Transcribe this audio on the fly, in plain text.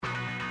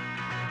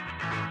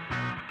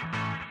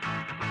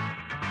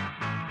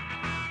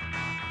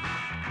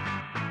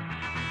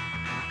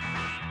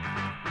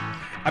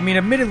I mean,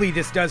 admittedly,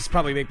 this does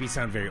probably make me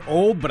sound very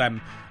old, but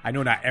I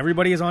know not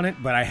everybody is on it,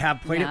 but I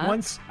have played it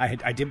once.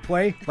 I did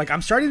play. Like,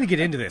 I'm starting to get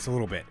into this a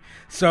little bit.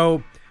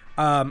 So,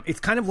 it's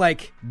kind of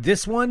like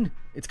this one.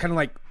 It's kind of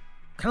like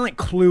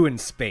Clue in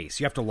space.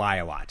 You have to lie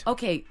a lot.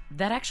 Okay,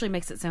 that actually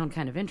makes it sound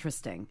kind of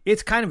interesting.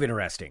 It's kind of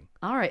interesting.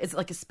 All right. Is it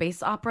like a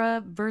space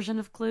opera version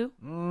of Clue?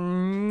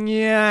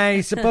 Yeah,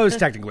 I suppose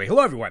technically.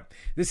 Hello, everyone.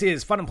 This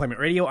is Fun Employment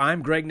Radio.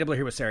 I'm Greg Nibbler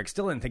here with Sarah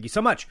Still, and thank you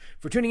so much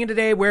for tuning in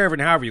today, wherever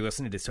and however you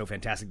listen. It is so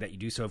fantastic that you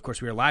do so. Of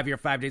course, we are live here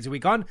 5 days a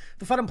week on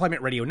the Fun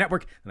Employment Radio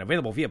Network and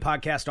available via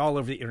podcast all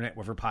over the internet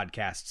wherever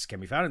podcasts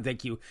can be found. And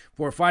thank you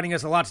for finding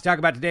us. A lot to talk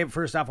about today. But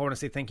first off, I want to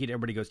say thank you to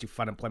everybody who goes to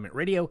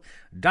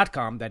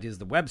funemploymentradio.com. That is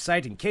the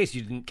website, in case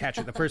you didn't catch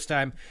it the first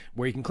time,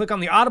 where you can click on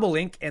the Audible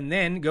link and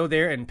then go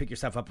there and pick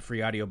yourself up a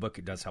free audiobook.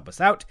 It does help us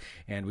out,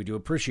 and we do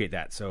appreciate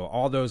that. So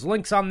all those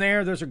links on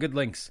there, those are good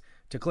links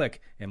to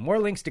click, and more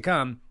links to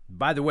come.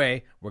 By the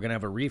way, we're going to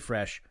have a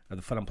refresh of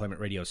the Fun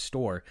Employment Radio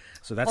store,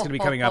 so that's going to be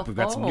coming up. We've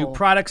got some new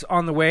products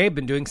on the way.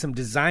 Been doing some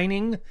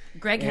designing.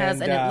 Greg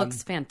has, and it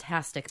looks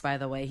fantastic, by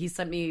the way. He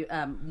sent me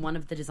one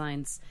of the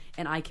designs,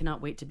 and I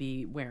cannot wait to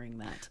be wearing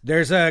that.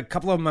 There's a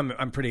couple of them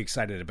I'm pretty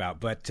excited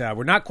about, but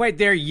we're not quite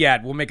there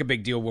yet. We'll make a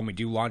big deal when we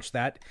do launch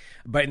that.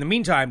 But in the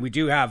meantime, we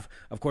do have,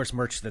 of course,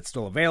 merch that's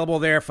still available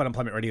there,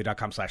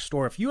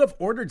 funemploymentradio.com/store. If you have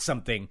ordered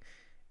something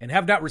and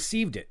have not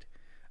received it,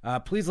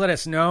 please let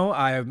us know.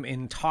 I'm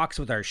in talks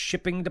with our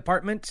shipping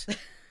department,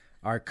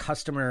 our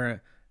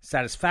customer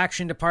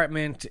satisfaction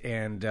department,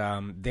 and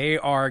they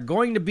are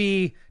going to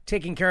be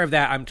taking care of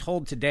that. I'm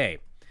told today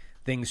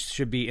things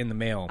should be in the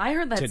mail. I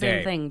heard that today.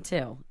 same thing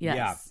too. Yes.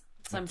 Yeah.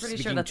 So I'm pretty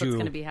sure that's what's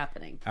going to be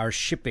happening. Our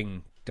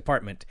shipping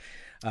department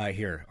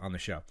here on the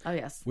show. Oh,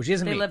 yes. Which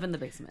isn't They me. live in the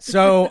basement.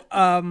 So,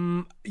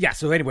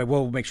 so anyway,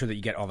 we'll make sure that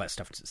you get all that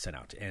stuff sent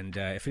out. And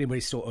if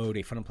anybody's still owed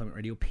a Fun Employment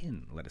Radio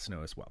pin, let us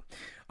know as well.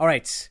 All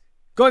right.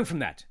 Going from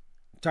that,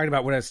 talking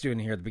about what I was doing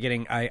here at the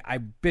beginning,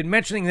 I've been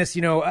mentioning this,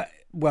 it's, November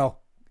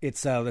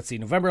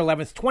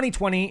 11th,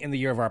 2020, in the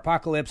year of our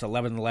apocalypse,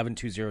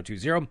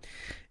 11/11/2020,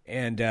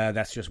 and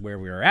that's just where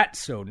we are at.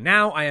 So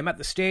now I am at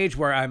the stage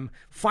where I'm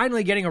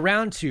finally getting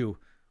around to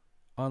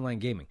online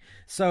gaming.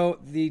 So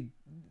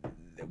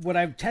what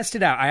I've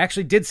tested out, I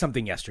actually did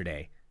something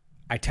yesterday.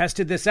 I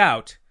tested this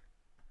out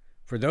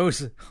for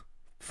those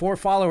 4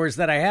 followers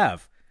that I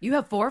have. You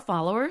have 4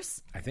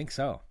 followers? I think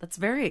so. That's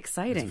very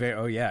exciting.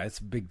 It's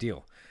a big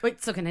deal.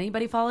 Wait, so can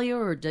anybody follow you,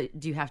 or do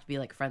you have to be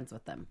like friends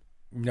with them?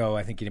 No,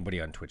 I think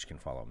anybody on Twitch can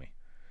follow me.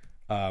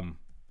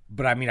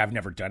 But I mean, I've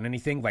never done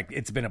anything. Like,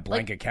 it's been a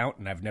blank account,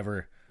 and I've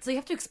never... So you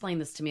have to explain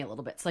this to me a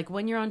little bit. It's like,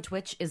 when you're on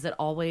Twitch, is it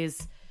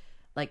always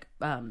like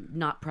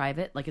not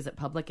private? Like, is it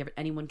public?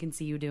 Anyone can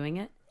see you doing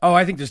it? Oh,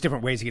 I think there's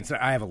different ways you can...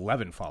 I have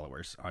 11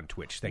 followers on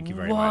Twitch. Thank you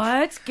very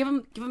much. What? Give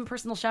them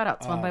personal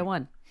shout-outs one by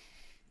one.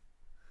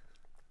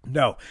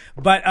 No,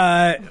 but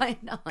why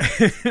not?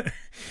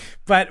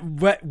 but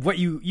what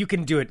you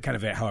can do it kind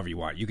of however you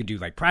want. You can do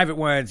like private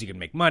ones. You can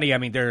make money. I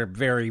mean, they're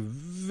very,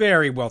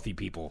 very wealthy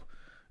people,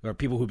 or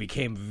people who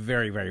became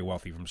very, very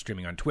wealthy from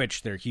streaming on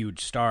Twitch. They're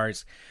huge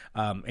stars.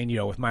 And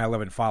with my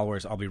 11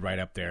 followers, I'll be right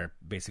up there.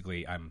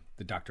 Basically, I'm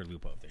the Dr.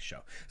 Lupo of this show.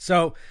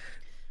 So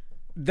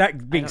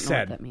that being said, I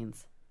don't know what that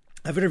means.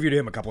 I've interviewed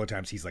him a couple of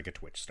times. He's like a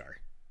Twitch star.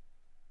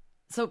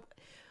 So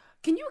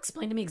can you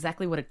explain to me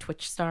exactly what a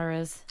Twitch star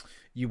is?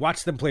 You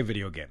watch them play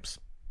video games,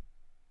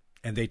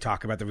 and they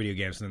talk about the video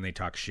games, and then they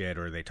talk shit,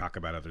 or they talk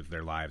about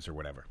their lives or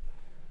whatever.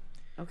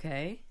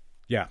 Okay.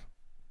 Yeah.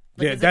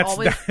 Is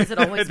it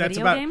always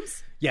video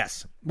games?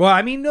 Yes. Well,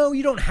 I mean, no,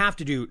 you don't have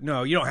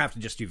to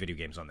just do video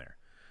games on there.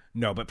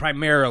 No, but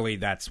primarily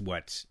that's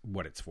what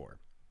it's for.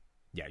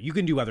 Yeah, you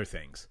can do other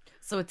things.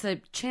 So it's a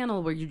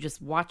channel where you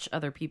just watch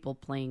other people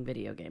playing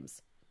video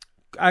games.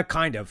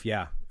 Kind of,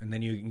 yeah. And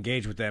then you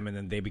engage with them, and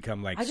then they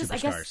become like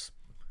superstars.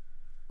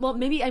 Well,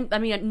 maybe, I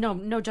mean,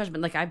 no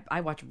judgment. Like,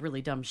 I watch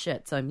really dumb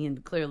shit. So, I mean,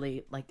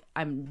 clearly, like,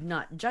 I'm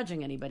not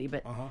judging anybody.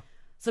 But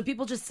So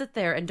people just sit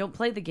there and don't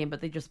play the game,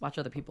 but they just watch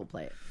other people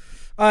play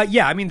it.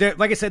 Yeah, I mean,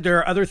 like I said, there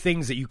are other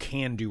things that you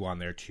can do on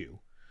there, too.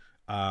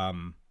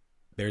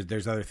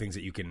 There's other things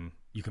that you can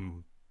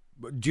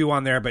do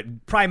on there,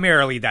 but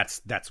primarily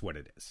that's what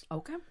it is.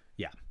 Okay.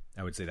 Yeah,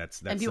 I would say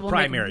that's and people the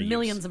primary make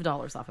millions of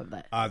dollars off of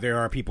that. There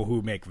are people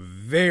who make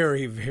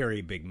very,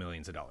 very big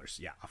millions of dollars,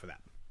 off of that.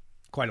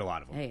 Quite a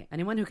lot of them. Hey,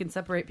 anyone who can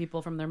separate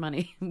people from their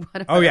money,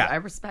 whatever, oh yeah, I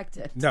respect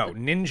it. No,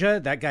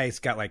 Ninja, that guy's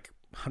got like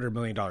 $100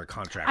 million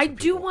contract. I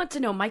do want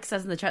to know. Mike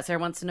says in the chat, Sarah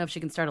wants to know if she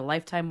can start a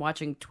lifetime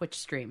watching Twitch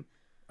stream.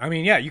 I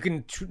mean, yeah, you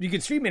can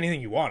stream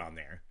anything you want on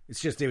there. It's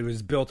just it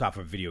was built off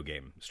of video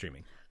game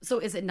streaming. So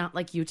is it not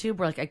like YouTube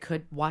where like I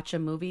could watch a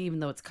movie even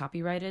though it's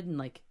copyrighted and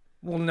like?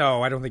 Well,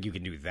 no, I don't think you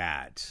can do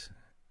that.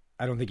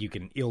 I don't think you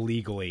can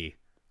illegally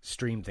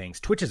stream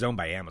things. Twitch is owned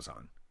by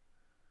Amazon.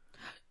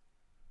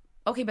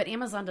 Okay, but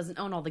Amazon doesn't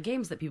own all the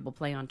games that people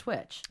play on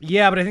Twitch.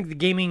 Yeah, but I think the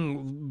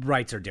gaming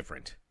rights are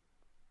different.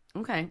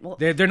 Okay, well,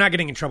 they're not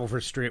getting in trouble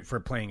for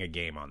playing a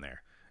game on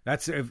there.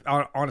 That's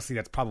honestly,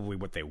 that's probably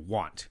what they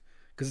want,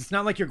 because it's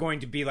not like you're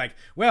going to be like,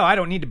 well, I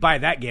don't need to buy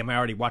that game. I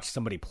already watched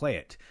somebody play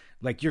it.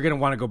 Like, you're going to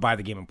want to go buy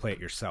the game and play it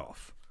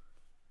yourself.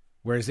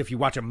 Whereas if you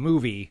watch a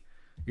movie,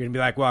 you're going to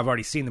be like, well, I've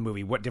already seen the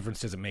movie. What difference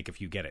does it make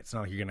if you get it? It's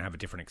not like you're going to have a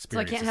different So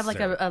I experience. can't have like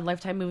a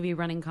Lifetime movie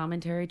running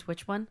commentary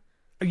Twitch one?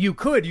 You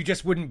could. You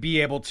just wouldn't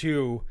be able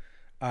to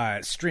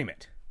stream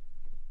it.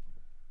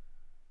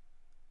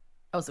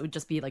 Oh, so it would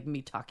just be like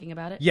me talking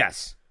about it?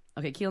 Yes.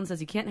 Okay, Keelan says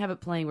you can't have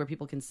it playing where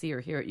people can see or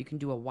hear it. You can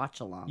do a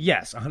watch along.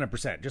 Yes,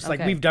 100%. Just like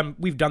Okay.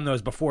 we've done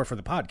those before for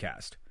the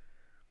podcast.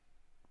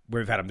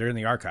 Where we've had them. They're in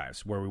the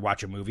archives where we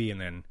watch a movie and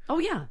then, Oh,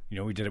 yeah.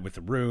 we did it with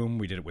The Room.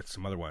 We did it with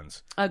some other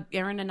ones.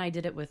 Aaron and I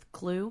did it with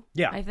Clue.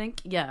 Yeah. I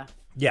think. Yeah.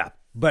 Yeah,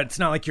 but it's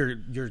not like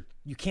you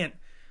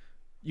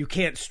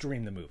can't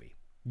stream the movie.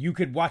 You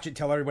could watch it,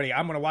 tell everybody,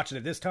 I'm going to watch it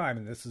at this time,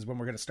 and this is when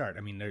we're going to start.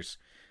 I mean, there's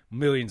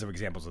millions of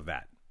examples of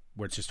that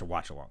where it's just a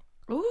watch along.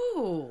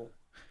 Ooh.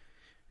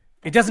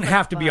 It doesn't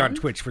have to be on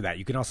fun. Twitch for that.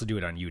 You can also do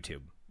it on YouTube,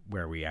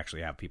 where we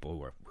actually have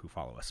people who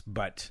follow us.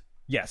 But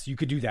yes, you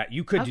could do that.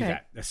 You could do Okay.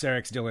 that. The Sarah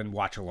X. Dillon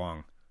watch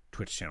along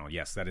Twitch channel.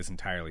 Yes, that is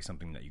entirely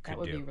something that you could That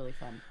would do. be really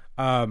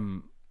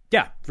fun.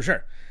 Yeah, for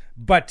sure.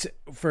 But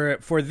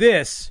for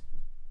this,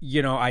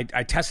 I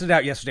tested it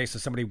out yesterday, so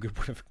somebody would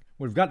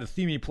have got to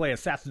see me play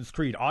Assassin's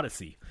Creed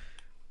Odyssey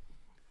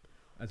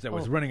as I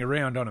was running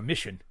around on a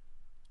mission,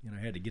 and I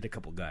had to get a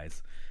couple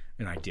guys,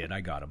 and I did.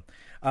 I got them.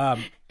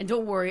 And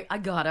don't worry, I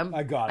got him.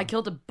 I got him. I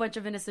killed a bunch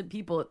of innocent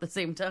people at the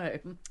same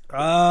time.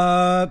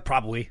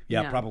 Probably,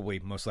 yeah, Yeah. probably,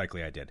 most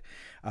likely I did.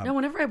 No,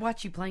 whenever I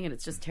watch you playing it,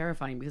 it's just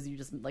terrifying because you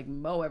just like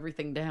mow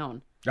everything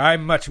down.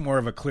 I'm much more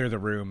of a clear the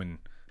room and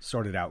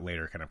sort it out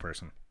later kind of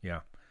person.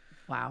 Yeah.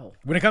 Wow.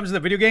 When it comes to the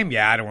video game,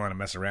 yeah, I don't want to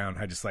mess around.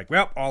 I just like,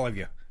 well, all of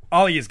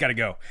you's got to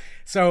go.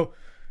 So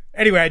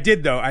anyway, I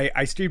did though.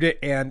 I streamed it,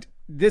 and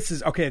this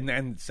is okay. And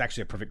it's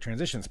actually a perfect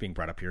transition. It's being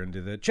brought up here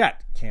into the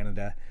chat.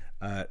 Canada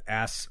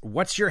asks,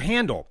 "What's your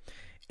handle?"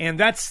 And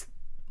that's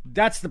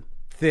the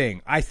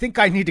thing. I think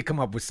I need to come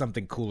up with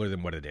something cooler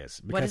than what it is,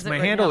 because is it my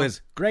right handle now?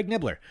 is Greg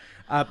Nibbler.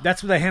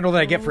 That's the handle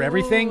that I get for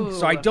everything.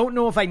 So I Ooh. don't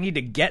know if I need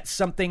to get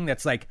something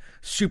that's like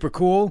super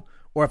cool,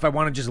 or if I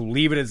want to just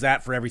leave it as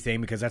that for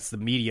everything, because that's the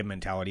media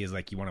mentality, is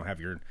like you want to have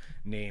your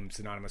name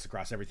synonymous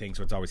across everything,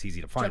 so it's always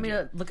easy to Do you want find me you.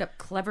 to look up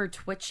clever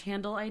Twitch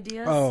handle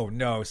ideas? Oh,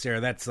 no,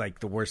 Sarah, that's like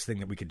the worst thing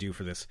that we could do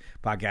for this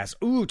podcast.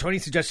 Ooh, Tony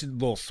suggested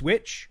little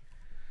switch.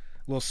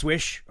 Little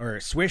swish,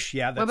 or swish,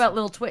 yeah. That's What about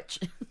Little Twitch?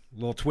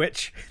 little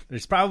twitch?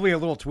 There's probably a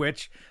little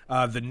twitch.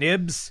 The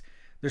nibs.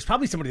 There's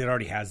probably somebody that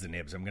already has the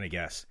nibs, I'm going to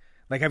guess.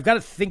 Like, I've got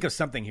to think of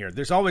something here.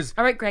 There's always...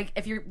 All right, Greg,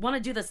 if you want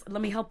to do this,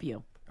 let me help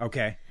you.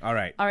 Okay, all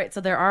right. All right,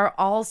 so there are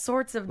all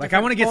sorts of Like,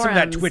 I wanna get some of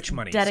that forums Twitch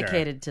money,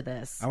 dedicated to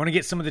this. I want to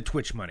get some of the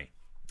Twitch money.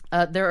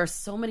 There are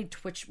so many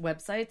Twitch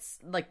websites,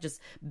 like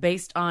just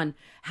based on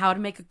how to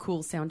make a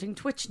cool sounding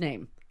Twitch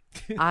name.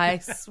 I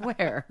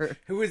swear.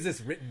 Who is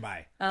this written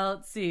by?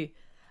 Let's see.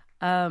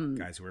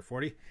 Guys who are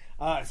 40.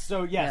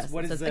 So, yes,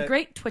 what it is says, a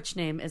great Twitch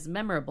name is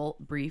memorable,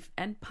 brief,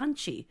 and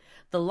punchy.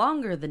 The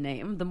longer the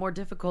name, the more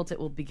difficult it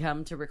will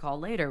become to recall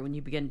later. When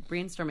you begin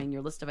brainstorming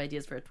your list of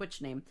ideas for a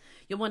Twitch name,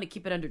 you'll want to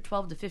keep it under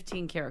 12 to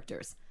 15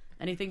 characters.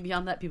 Anything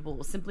beyond that, people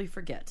will simply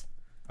forget.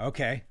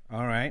 Okay,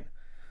 all right.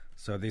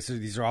 So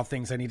these are all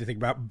things I need to think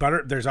about.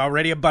 Butter. There's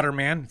already a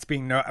Butterman. It's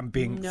being I'm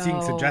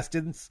seeing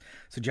suggestions.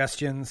 It's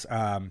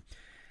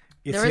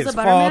There is his a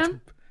fault.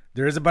 Butterman?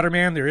 There is a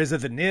Butterman. There is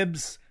the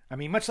nibs. I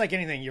mean, much like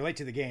anything, you're late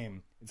to the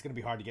game. It's going to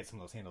be hard to get some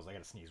of those handles. I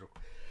got to sneeze real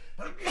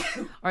quick.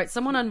 All right,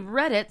 someone on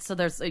Reddit, so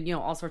there's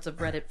all sorts of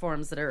Reddit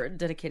forums that are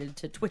dedicated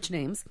to Twitch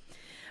names,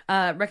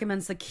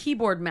 recommends the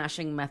keyboard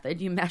mashing method.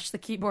 You mash the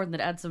keyboard and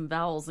then add some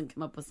vowels and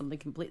come up with something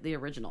completely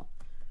original.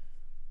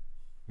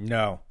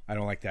 No, I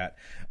don't like that.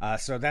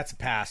 So that's a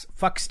pass.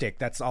 Fuckstick.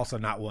 That's also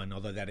not one,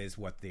 although that is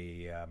what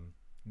the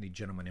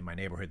gentleman in my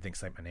neighborhood thinks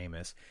that my name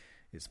is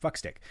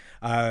Fuckstick.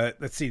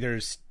 Let's see.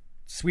 There's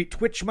Sweet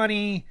Twitch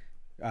Money.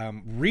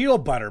 Real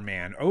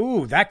Butterman.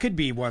 Oh, that could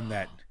be one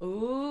that.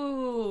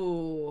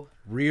 Ooh.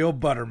 Real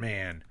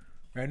Butterman.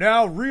 And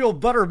now Real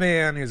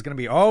Butterman is going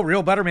to be. Oh,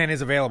 Real Butterman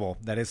is available.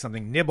 That is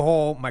something.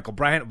 Nibhole, Michael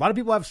Bryant. A lot of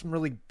people have some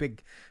really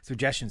big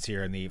suggestions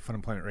here in the Fun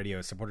Employment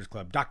Radio Supporters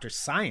Club. Dr.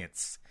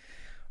 Science.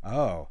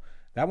 Oh,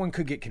 that one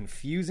could get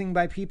confusing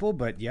by people,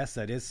 but yes,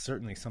 that is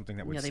certainly something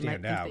that would Yeah, they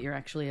stand might think out. that you're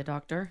actually a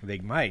doctor. They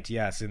might,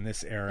 yes, in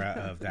this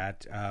era of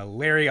that.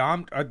 Larry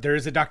there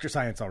is a Dr.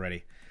 Science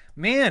already.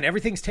 Man,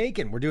 everything's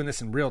taken. We're doing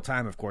this in real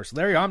time, of course.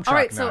 Larry Amtrak. All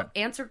right, so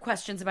answer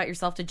questions about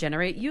yourself to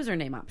generate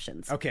username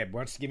options. Okay,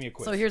 why don't you give me a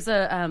quiz? So here's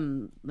a,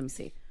 let me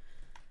see.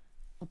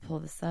 I'll pull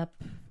this up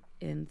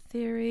in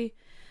theory.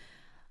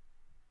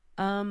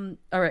 All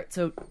right,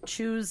 so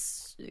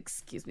choose,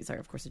 excuse me, sorry,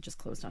 of course it just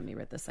closed on me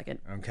right this second.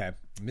 Okay,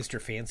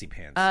 Mr. Fancy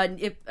Pants.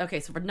 Okay,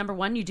 so for number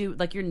one, you do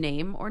like your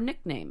name or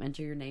nickname.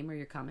 Enter your name or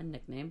your common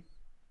nickname.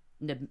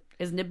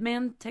 Is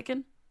Nibman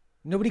taken?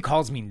 Nobody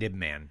calls me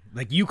Nibman.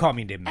 Like, you call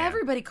me Nibman.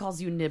 Everybody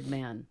calls you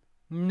Nibman.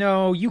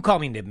 No, you call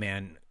me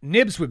Nibman.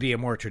 Nibs would be a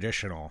more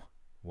traditional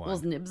one. Well,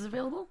 is Nibs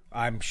available?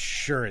 I'm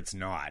sure it's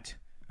not.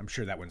 I'm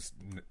sure that one's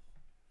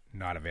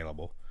not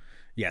available.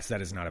 Yes,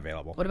 that is not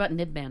available. What about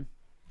Nibman?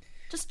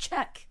 Just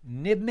check.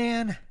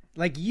 Nibman?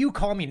 like you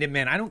call me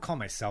Nibman. I don't call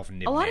myself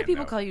Nibman. A lot of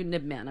people though. call you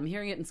Nibman. I'm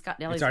hearing it in Scott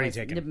Daly's It's already voice.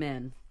 taken.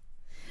 Nibman.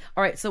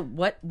 All right, so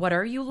what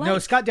are you like? No,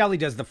 Scott Daly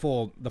does the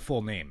full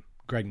name.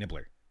 Greg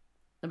Nibbler.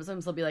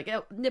 Sometimes they'll be like,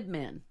 oh,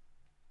 Nibman.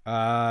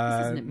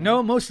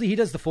 No, mostly he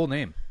does the full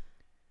name.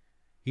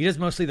 He does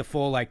mostly the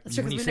full, like, That's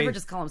true, when because you we say never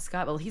just call him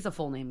Scott. Well, he's a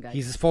full name guy.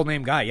 he's his full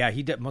name guy. Yeah,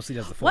 he mostly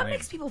does the full What name.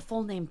 makes people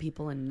full name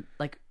people and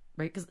like,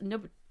 right?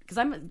 Because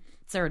I'm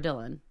Sarah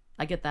Dillon.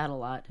 I get that a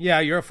lot. Yeah,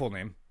 you're a full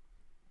name.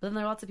 But then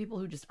there are lots of people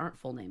who just aren't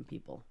full name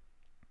people.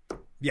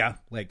 Yeah,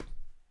 like,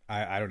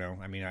 I don't know.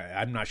 I mean,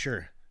 I'm not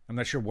sure. I'm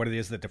not sure what it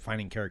is, the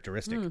defining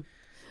characteristic.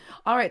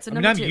 All right, so I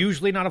mean, number I'm 2.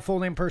 usually not a full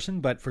name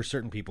person, but for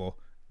certain people,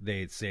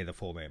 they say the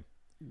full name.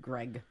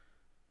 Greg.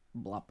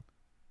 Blop.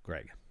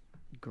 Greg.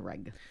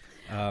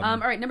 All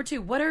right, number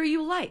 2. What are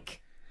you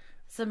like?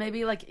 So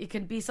maybe like it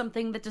could be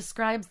something that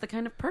describes the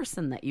kind of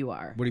person that you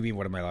are. What do you mean?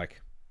 What am I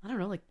like? I don't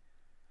know, like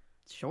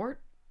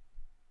short.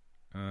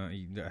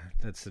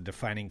 That's a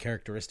defining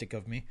characteristic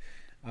of me.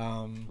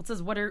 It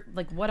says what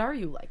are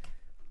you like?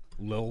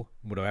 Lil.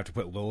 What do I have to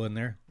put Lil in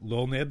there?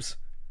 Lil Nibs?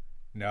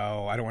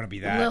 No, I don't want to be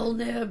that. Lil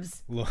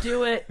Nibs.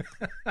 Do it.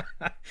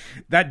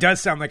 That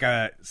does sound like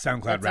a SoundCloud That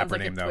sounds rapper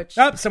like a name, though. Twitch.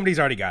 Oh, somebody's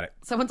already got it.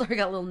 Someone's already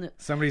got Lil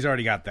Nibs. Somebody's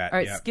already got that. All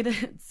right, yeah.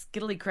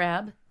 Skiddly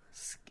Crab.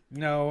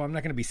 No, I'm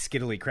not going to be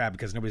Skiddly Crab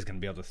because nobody's going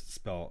to be able to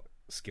spell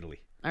Skiddly.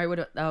 All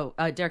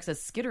right, Derek says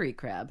Skittery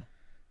Crab.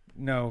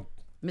 No.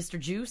 Mr.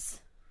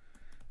 Juice.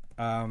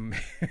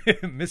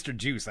 Mr.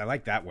 Juice. I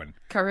like that one.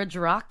 Courage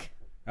Rock.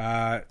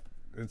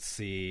 Let's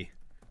see.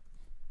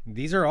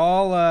 These are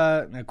all,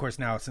 of course,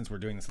 now since we're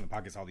doing this in the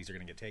podcast, all these are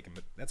going to get taken,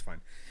 but that's fine.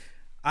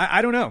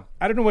 I don't know.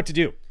 I don't know what to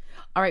do.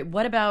 All right,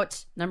 what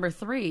about number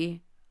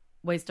 3,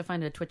 ways to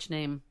find a Twitch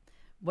name?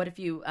 What if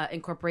you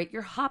incorporate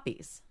your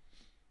hobbies?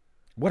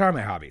 What are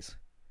my hobbies?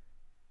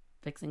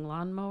 Fixing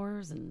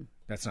lawnmowers and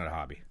That's not a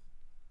hobby.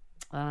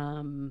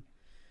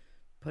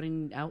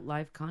 putting out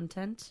live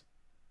content,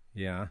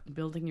 Yeah.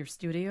 building your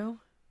studio,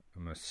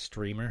 I'm a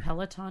streamer.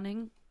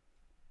 Pelotoning.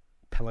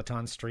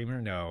 Peloton streamer?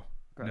 No.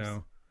 Gross.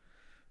 No,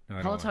 I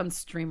don't Peloton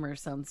streamer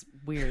sounds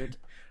weird.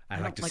 I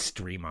like to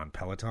stream on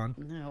Peloton.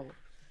 No.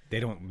 They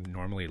don't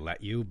normally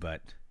let you,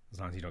 but as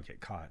long as you don't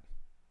get caught.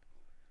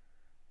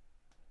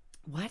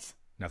 What?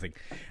 Nothing.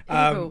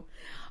 All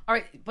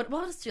right, but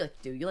what else do you like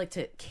to do? You like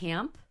to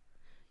camp?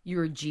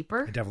 You're a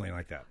Jeeper? I definitely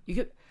like that.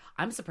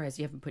 I'm surprised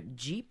you haven't put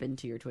Jeep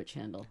into your Twitch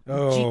handle.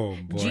 Oh,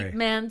 boy.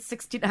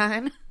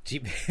 Jeepman69.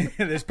 Jeep.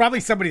 There's probably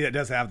somebody that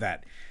does have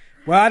that.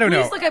 Well, I don't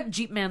know. Please look up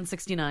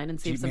Jeepman69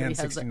 and see if somebody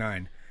has it.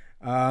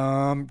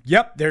 Jeepman69.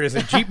 Yep, there is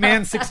a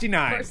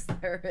Jeepman69. Of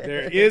course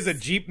There is a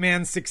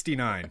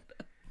Jeepman69.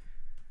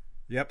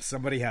 Yep,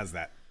 somebody has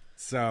that.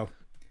 So,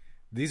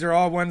 these are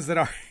all ones that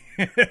are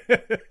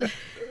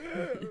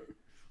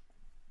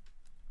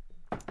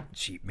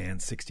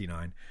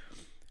Jeepman69.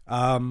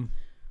 I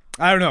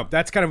don't know.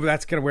 That's kind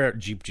of where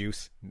Jeep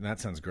Juice. That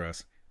sounds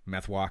gross.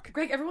 Meth Walk.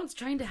 Greg, everyone's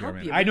trying to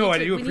help you. I know. I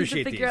do we appreciate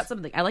need to figure these. out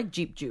something. I like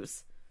Jeep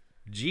Juice.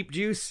 Jeep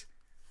Juice.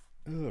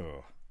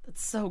 Ugh.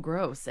 That's so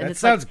gross. And That it's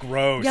sounds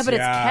gross. Yeah, but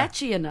it's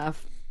catchy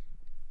enough.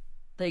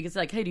 That it's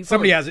like, hey, do you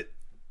Somebody follow- has it.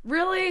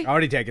 Really?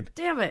 Already taken.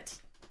 Damn it.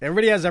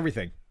 Everybody has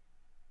everything.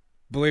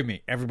 Believe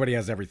me, everybody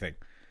has everything.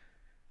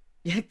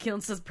 Yeah,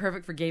 Keelan says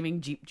perfect for gaming.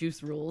 Jeep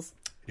Juice rules.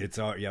 It's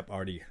already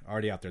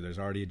out there. There's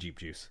already a Jeep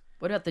Juice.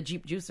 What about the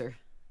Jeep Juicer?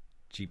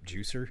 Jeep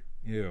Juicer?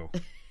 Ew.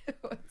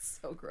 It's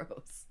so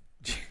gross.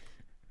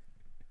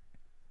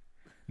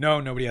 No,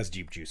 nobody has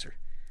Jeep Juicer.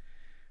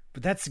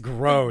 But that's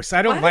gross.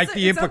 I don't like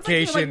the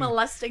implication. Sounds like you're, like,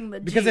 molesting the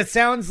Jeep. Because it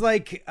sounds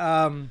like Thick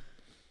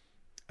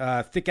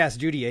Ass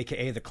Judy,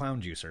 a.k.a. the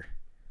Clown Juicer.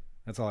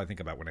 That's all I think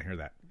about when I hear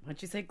that. Why'd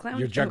you say clown?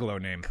 Your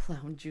Juggalo name.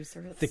 Clown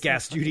Juicer. That's Thick so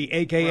Ass fucking Judy,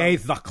 a.k.a.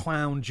 gross. the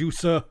Clown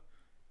Juicer.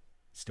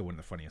 Still one of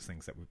the funniest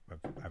things that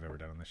I've ever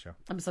done on this show.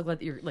 I'm so glad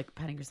that you're like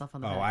patting yourself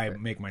on the back. Oh, I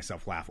make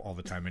myself laugh all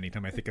the time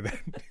anytime I think of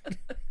that.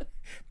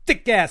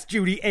 Thick Ass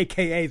Judy,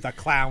 a.k.a. the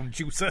Clown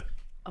Juicer.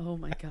 Oh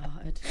my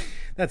god.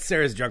 That's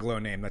Sarah's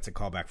Juggalo name. That's a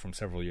callback from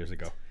several years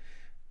ago.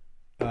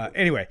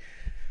 Anyway,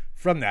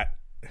 from that.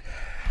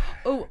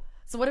 Oh,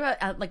 so what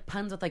about like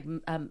puns with like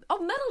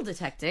metal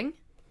detecting?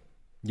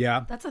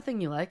 Yeah. That's a thing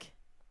you like.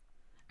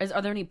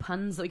 Are there any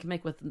puns that we can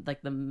make with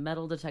like the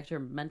metal detector,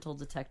 mental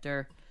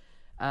detector,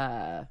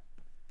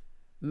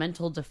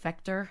 mental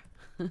defector?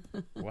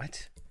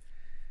 What?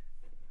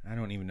 I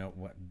don't even know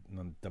what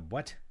the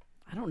what?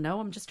 I don't know.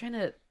 I'm just trying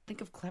to think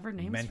of clever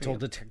names. Mental for you.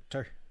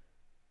 detector.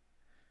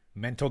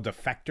 Mental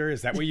defector?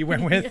 Is that what you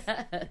went with?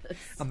 Yes.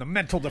 I'm the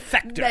mental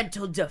defector.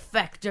 Mental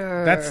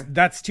defector.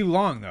 That's too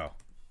long though.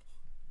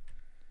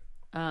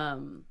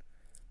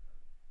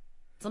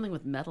 Something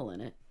with metal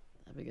in it.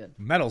 That'd be good.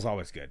 Metal's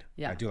always good.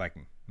 Yeah. I do like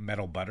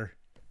metal butter.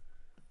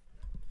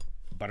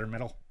 Butter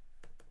metal.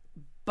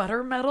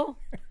 Butter metal?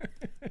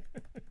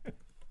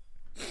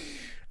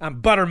 I'm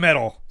butter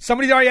metal.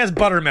 Somebody already has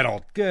butter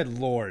metal. Good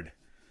Lord.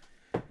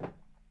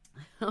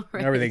 All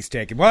right. Everything's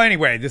taken. Well,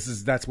 anyway,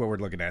 that's what we're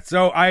looking at.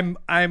 So I'm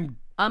and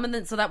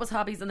then so that was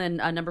hobbies, and then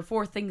number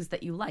 4, things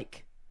that you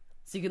like.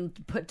 So you can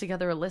put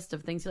together a list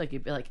of things you like.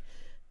 You'd be like,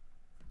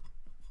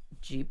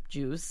 Jeep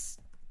juice.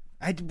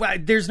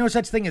 There's no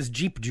such thing as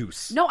Jeep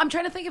juice. No, I'm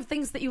trying to think of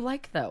things that you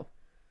like, though.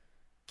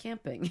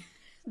 Camping.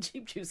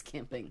 Jeep juice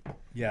camping.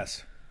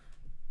 Yes.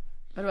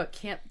 What about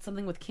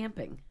something with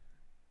camping?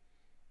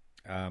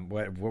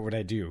 What would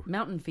I do?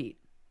 Mountain feet.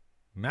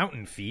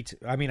 Mountain feet?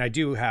 I mean, I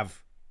do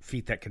have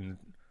feet that can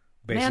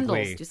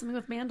basically... Mandels. Do something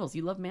with mandels.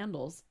 You love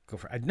mandels.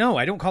 No,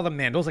 I don't call them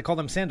mandels. I call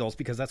them sandals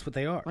because that's what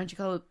they are. Why don't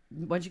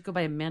you go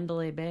by a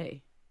Mandalay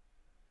Bay?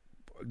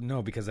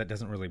 No, because that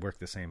doesn't really work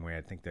the same way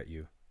I think that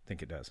you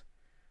think it does.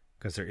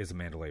 Because there is a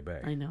Mandalay Bay.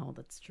 I know,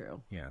 that's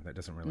true. Yeah, that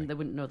doesn't really... They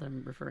wouldn't know that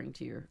I'm referring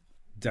to your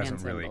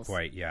doesn't really sandals.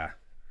 Quite, yeah,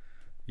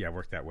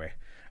 work that way.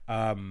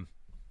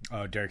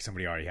 Derek,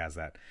 somebody already has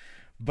that.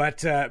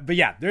 But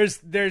yeah, there's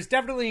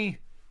definitely...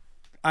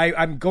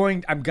 I'm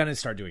gonna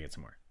start doing it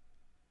some more.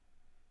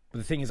 But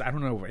the thing is, I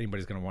don't know what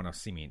anybody's gonna want to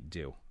see me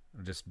do.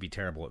 I'll just be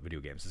terrible at video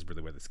games is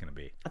really what it's gonna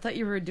be. I thought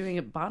you were doing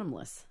it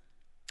bottomless.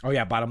 Oh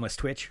yeah, bottomless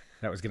Twitch.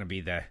 That was gonna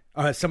be the...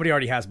 somebody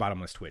already has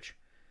bottomless Twitch.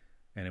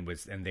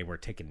 And they were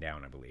taken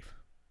down, I believe.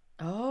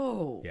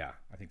 Oh. Yeah,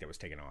 I think that was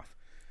taken off.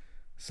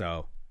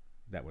 So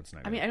that one's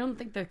not. I mean, I don't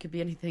think there could be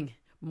anything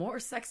more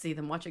sexy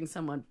than watching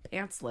someone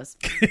pantsless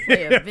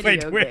play a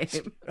video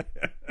game.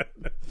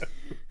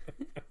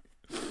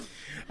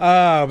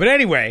 But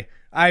anyway,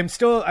 I'm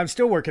still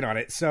working on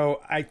it.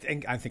 So I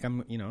think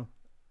I'm,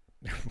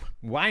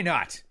 why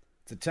not?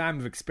 It's a time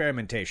of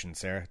experimentation,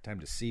 Sarah.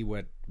 Time to see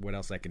what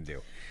else I can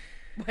do.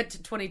 What,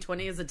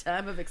 2020 is a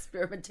time of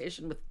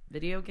experimentation with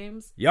video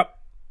games? Yep.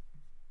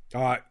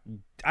 I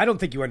don't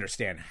think you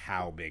understand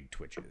how big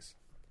Twitch is.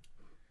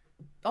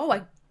 Oh,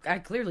 I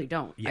clearly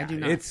don't. Yeah, I do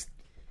not.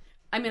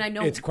 I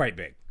know it's quite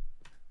big.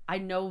 I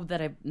know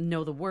that I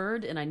know the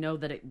word, and I know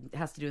that it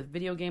has to do with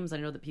video games. I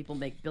know that people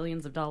make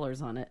billions of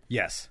dollars on it.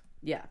 Yes.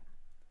 Yeah.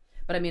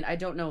 But I mean, I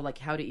don't know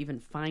how to even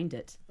find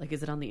it.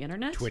 Is it on the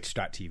internet?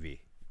 Twitch.tv.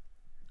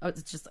 Oh,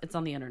 it's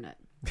on the internet.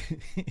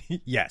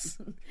 Yes.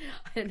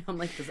 I don't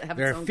know. Does it have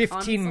there its are own 15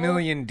 console?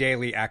 million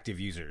daily active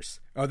users.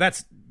 Oh,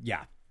 that's,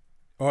 yeah.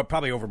 Oh,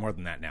 probably over more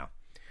than that now.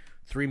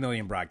 3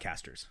 million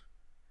broadcasters.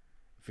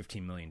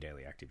 15 million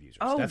daily active users.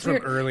 Oh, that's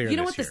weird. from earlier You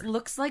know this what year. this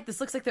looks like? This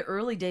looks like the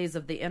early days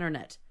of the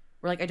internet.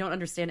 Where I don't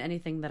understand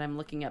anything that I'm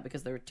looking at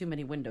because there are too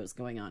many windows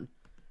going on.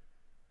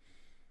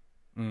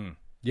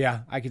 Yeah,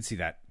 I can see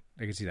that.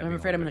 I'm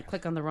afraid I'm going to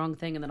click on the wrong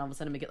thing, and then all of a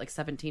sudden we get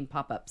 17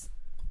 pop-ups.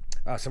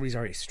 Oh, somebody's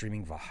already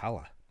streaming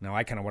Valhalla. Now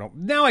I kind of want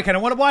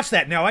to watch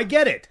that. Now I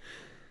get it.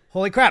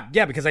 Holy crap!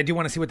 Yeah, because I do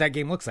want to see what that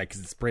game looks like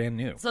because it's brand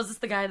new. So is this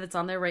the guy that's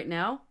on there right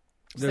now?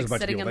 Just there's a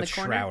bunch sitting of people. in That's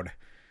the corner? Shroud,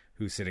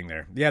 who's sitting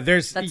there. Yeah,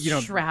 there's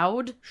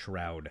Shroud.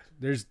 Shroud.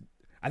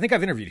 I think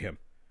I've interviewed him.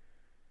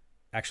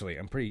 Actually,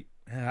 I'm pretty.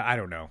 I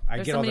don't know. I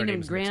There's get all their somebody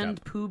names named mixed Grand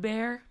up. Pooh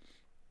Bear.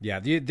 Yeah,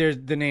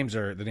 the names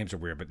are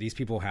weird, but these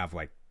people have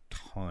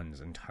tons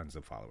and tons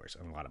of followers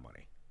and a lot of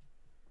money.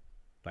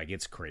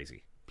 It's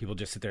crazy. People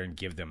just sit there and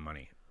give them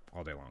money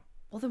all day long.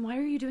 Well, then why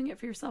are you doing it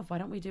for yourself? Why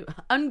don't we do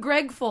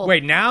Ungregful?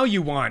 Wait, now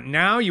you want in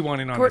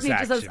on Courtney this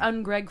just action. says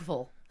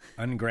Ungregful.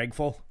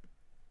 Ungregful?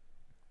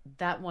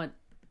 That one,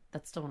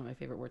 that's still one of my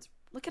favorite words.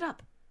 Look it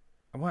up.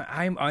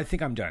 I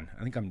think I'm done.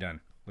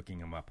 Looking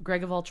him up.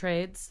 Greg of all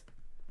trades.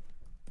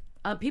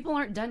 People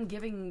aren't done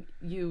giving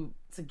you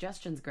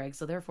suggestions, Greg,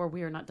 so therefore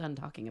we are not done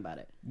talking about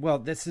it. Well,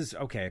 this is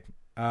okay.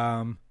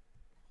 All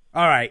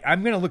right,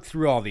 I'm gonna look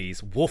through all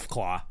these.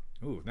 Wolfclaw.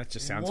 Ooh, that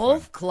just sounds fun.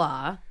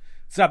 Wolfclaw.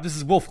 What's up? This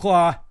is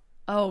Wolfclaw.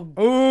 Oh, Ooh.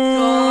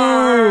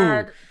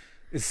 God.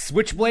 Is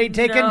Switchblade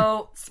taken?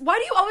 No. Why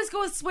do you always go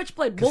with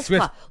Switchblade?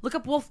 Wolfclaw. Look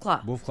up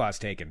Wolfclaw. Wolfclaw's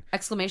taken.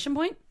 Exclamation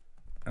point?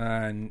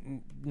 No,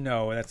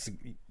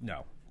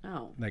 no.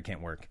 Oh. That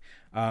can't work.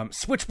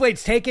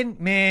 Switchblade's taken?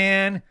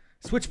 Man,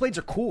 Switchblades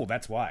are cool.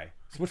 That's why.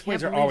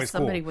 Switchblades are always cool.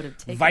 Somebody would have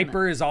taken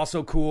Viper is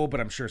also cool,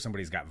 but I'm sure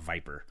somebody's got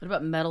Viper. What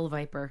about Metal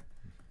Viper?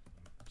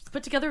 Just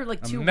put together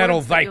two Metal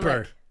words that you Viper.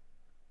 like.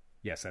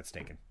 Yes, that's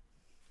taken.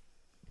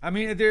 I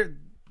mean,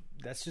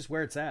 that's just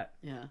where it's at.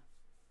 Yeah.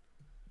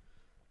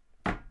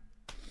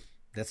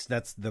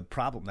 That's the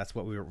problem. That's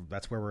where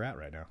we're at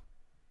right now.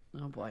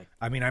 Oh boy.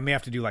 I mean, I may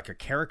have to do a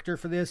character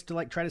for this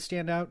to try to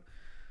stand out.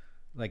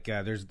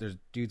 There's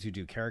dudes who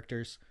do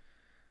characters,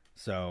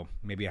 so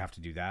maybe I have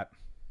to do that.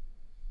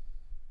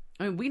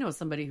 I mean, we know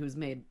somebody who's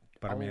made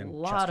Butterman, a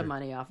lot Chester. of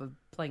money off of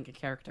playing a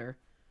character.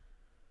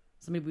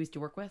 Somebody we used to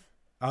work with.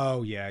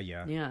 Oh yeah.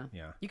 Yeah.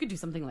 You could do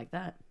something like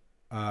that.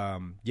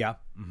 Yeah.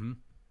 Mm-hmm.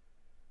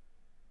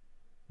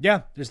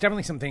 Yeah, there's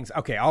definitely some things.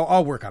 Okay,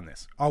 I'll work on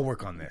this.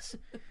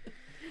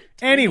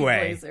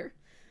 Anyway,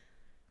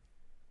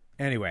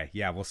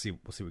 yeah, we'll see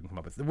what we can come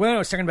up with. What I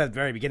was talking about at the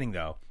very beginning,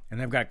 though, and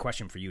I've got a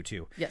question for you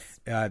too. Yes.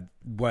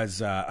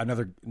 Was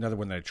another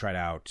one that I tried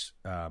out,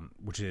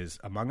 which is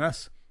Among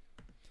Us.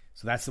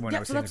 So that's the one I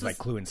was saying is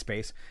Clue in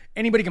Space.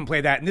 Anybody can play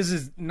that, and this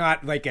is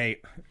not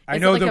I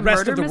know the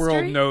rest of the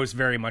world knows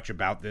very much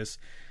about this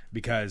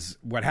because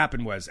what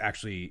happened was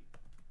actually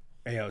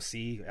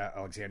AOC,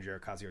 Alexandria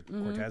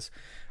Ocasio-Cortez.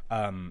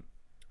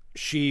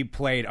 She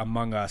played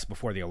Among Us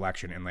before the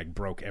election and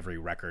broke every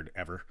record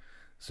ever.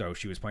 So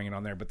she was playing it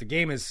on there. But the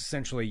game is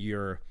essentially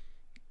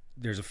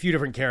there's a few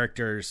different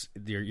characters.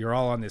 You're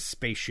all on this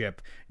spaceship,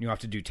 and you have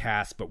to do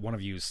tasks, but one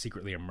of you is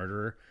secretly a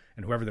murderer,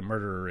 and whoever the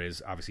murderer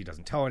is obviously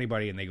doesn't tell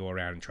anybody, and they go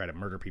around and try to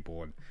murder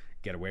people and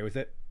get away with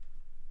it.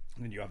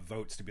 And then you have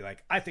votes to be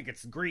like, I think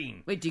it's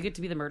green. Wait, do you get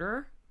to be the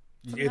murderer?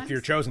 If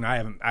you're chosen,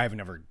 I've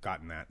never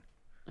gotten that.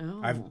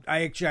 Oh.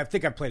 I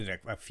think I've played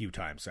it a few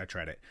times. I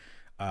tried it.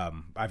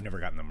 I've never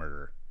gotten the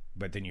murderer,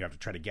 but then you have to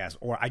try to guess.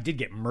 Or I did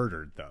get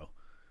murdered though,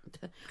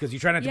 because you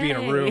try not to be in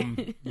a room,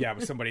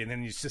 with somebody, and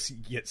then you just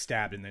get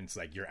stabbed, and then it's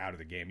like you're out of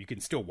the game. You can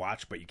still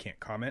watch, but you can't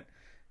comment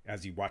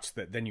as you watch.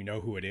 Then you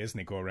know who it is, and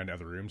they go around to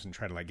other rooms and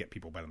try to like get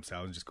people by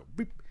themselves and just go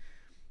beep.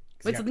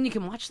 Wait, so then you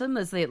can watch them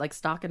as they like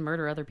stalk and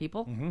murder other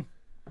people? Mm-hmm.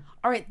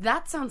 All right,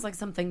 that sounds like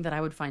something that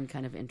I would find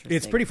kind of interesting.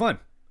 It's pretty fun,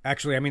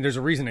 actually. I mean, there's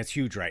a reason it's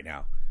huge right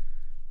now.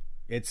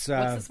 It's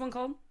what's this one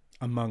called?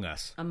 Among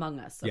Us. Among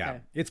Us. Okay. Yeah,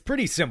 it's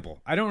pretty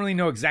simple. I don't really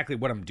know exactly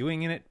what I'm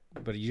doing in it,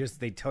 but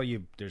they tell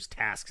you there's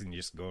tasks, and you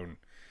just go and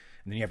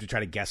then you have to try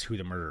to guess who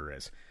the murderer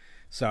is.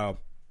 So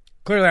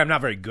clearly, I'm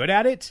not very good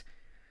at it,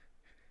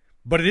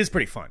 but it is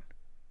pretty fun.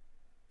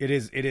 It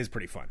is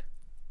pretty fun.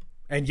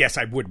 And yes,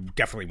 I would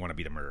definitely want to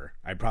be the murderer.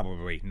 I'd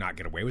probably not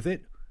get away with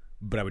it,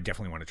 but I would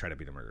definitely want to try to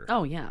be the murderer.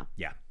 Oh yeah,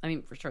 yeah. I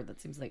mean, for sure,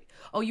 that seems like.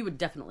 Oh, you would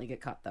definitely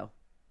get caught though.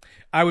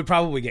 I would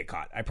probably get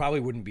caught. I probably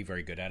wouldn't be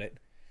very good at it.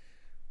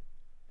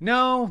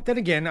 No, then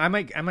again, I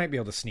might be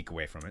able to sneak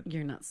away from it.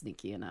 You're not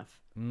sneaky enough.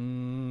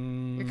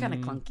 You're kind of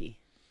clunky.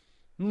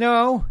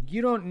 No,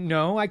 you don't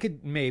know. I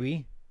could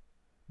maybe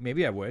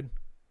I would.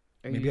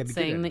 Are you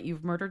saying that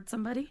you've murdered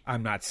somebody?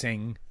 I'm not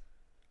saying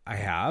I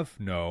have.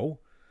 No,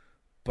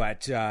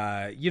 but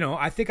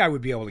I think I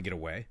would be able to get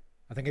away.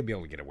 I think I'd be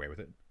able to get away with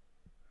it.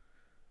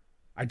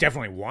 I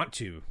definitely want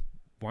to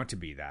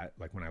be that.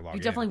 Like when I log in.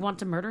 You definitely want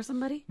to murder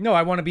somebody? No,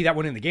 I want to be that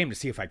one in the game to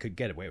see if I could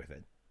get away with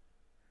it.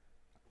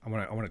 I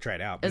want to try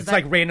it out. It's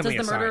like randomly assigned.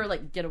 Does the murderer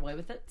like get away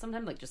with it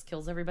sometimes? Like just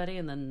kills everybody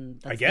and then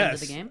that's the end of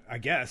the game? I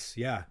guess,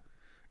 yeah.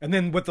 And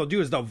then what they'll do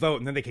is they'll vote,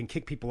 and then they can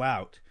kick people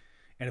out.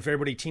 And if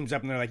everybody teams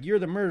up and they're like, you're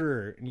the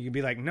murderer, and you can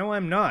be like, no,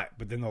 I'm not.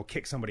 But then they'll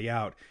kick somebody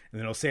out, and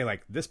then they'll say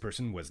like, this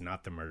person was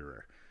not the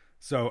murderer.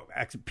 So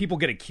people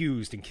get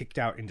accused and kicked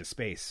out into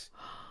space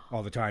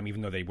all the time,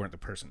 even though they weren't the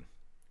person.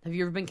 Have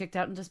you ever been kicked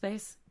out into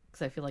space?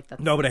 Because I feel like that's...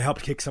 No, but I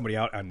helped kick somebody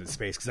out onto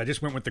space because I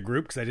just went with the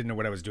group because I didn't know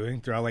what I was doing.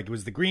 They're all like, it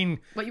was the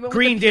green. What, you went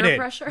Green with the peer did it.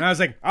 Pressure? And I was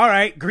like, all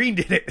right, Green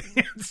did it.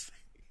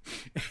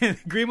 And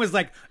Green was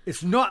like,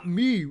 it's not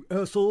me,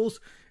 assholes.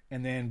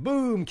 And then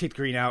boom, kicked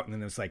Green out. And then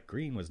it was like,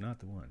 Green was not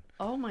the one.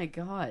 Oh my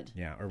God.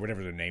 Yeah, or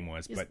whatever their name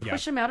was. Just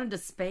push him out into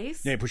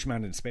space? Yeah, push him out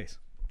into space.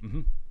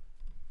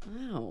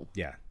 Mm-hmm. Wow.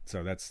 Yeah,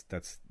 so that's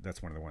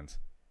one of the ones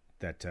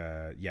that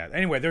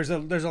Anyway, there's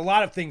a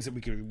lot of things that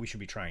we should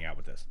be trying out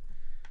with this.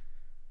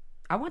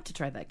 I want to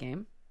try that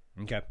game.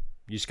 Okay.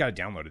 You just got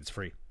to download it. It's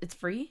free. It's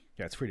free?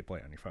 Yeah, it's free to play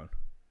on your phone.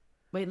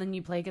 Wait, and then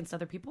you play against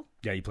other people?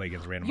 Yeah, you play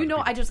against random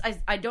other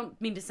people. I don't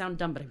mean to sound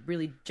dumb, but I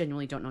really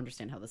genuinely don't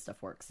understand how this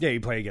stuff works. Yeah,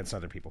 you play against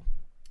other people.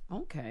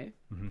 Okay.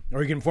 Mm-hmm.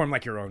 Or you can form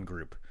like your own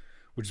group,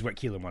 which is what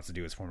Keelan wants to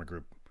do, is form a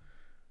group.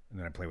 And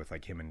then I play with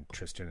like him and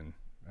Tristan and,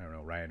 I don't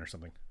know, Ryan or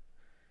something.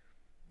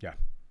 Yeah.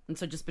 And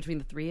so just between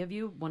the three of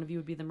you, one of you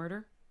would be the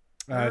murderer?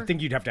 I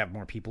think you'd have to have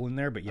more people in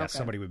there, but yes,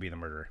 somebody would be the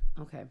murderer.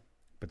 Okay.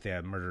 But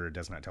the murderer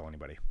does not tell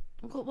anybody.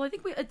 Cool. Well, I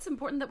think it's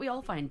important that we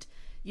all find,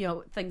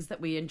 things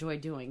that we enjoy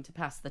doing to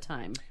pass the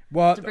time.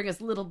 Well, to bring us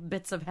little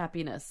bits of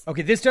happiness.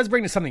 Okay, this does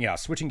bring to something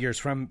else. Switching gears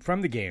from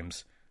the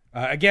games.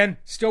 Again,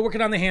 still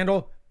working on the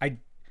handle.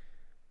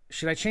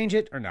 Should I change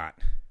it or not?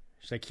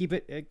 Should I keep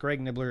it at Greg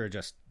Nibbler or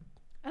just...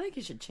 I think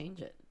you should change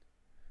it.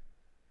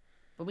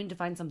 But we need to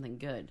find something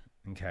good.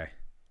 Okay.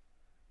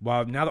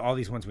 Well, now that all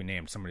these ones we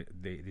named,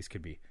 these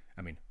could be...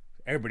 I mean,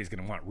 everybody's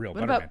going to want real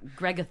Butterman. What about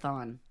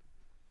Gregathon?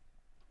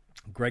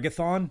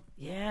 Gregathon?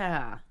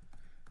 Yeah.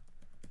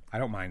 I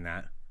don't mind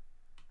that.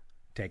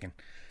 Taken.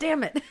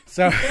 Damn it.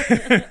 So,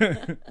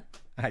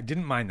 I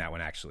didn't mind that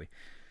one, actually.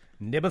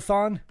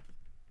 Nibathon?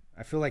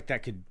 I feel like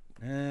that could...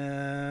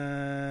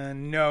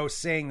 no,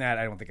 saying that,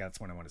 I don't think that's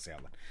what I want to say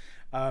out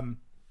loud.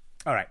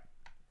 All right.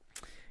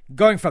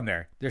 Going from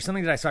there, there's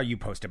something that I saw you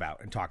post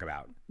about and talk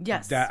about.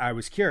 Yes. That I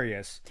was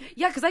curious.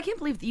 Yeah, because I can't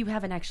believe that you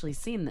haven't actually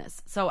seen this.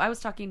 So I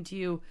was talking to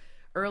you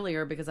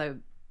earlier because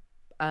our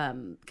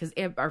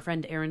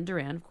friend Aaron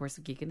Duran, of course,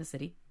 of Geek in the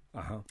City,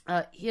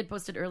 he had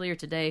posted earlier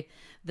today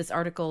this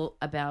article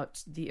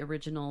about the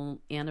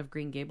original Anne of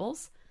Green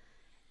Gables.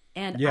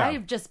 And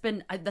I've just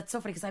been, that's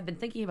so funny because I've been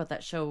thinking about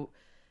that show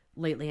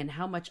lately and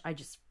how much I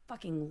just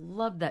fucking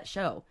loved that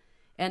show.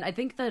 And I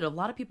think that a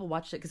lot of people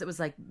watched it because it was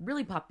like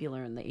really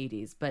popular in the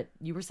 80s, but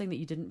you were saying that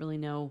you didn't really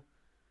know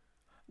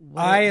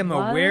what I am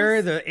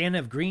aware the Anne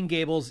of Green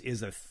Gables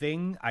is a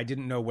thing. I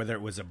didn't know whether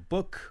it was a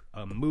book,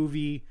 a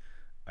movie,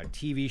 a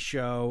TV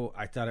show.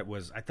 I thought it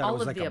was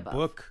like a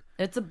book.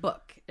 It's a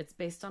book. It's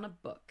based on a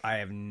book. I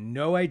have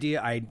no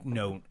idea. I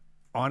know,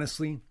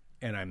 honestly,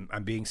 and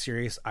I'm being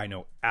serious, I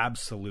know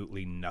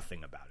absolutely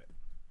nothing about it.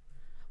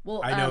 Well,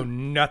 I know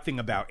nothing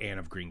about Anne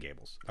of Green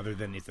Gables other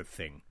than it's a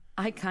thing.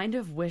 I kind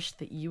of wish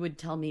that you would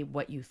tell me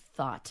what you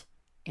thought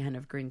Anne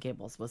of Green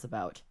Gables was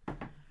about.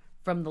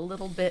 from the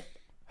little bit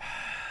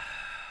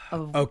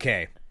of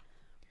Okay.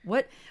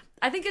 what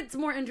I think it's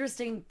more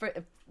interesting for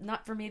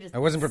not for me to. I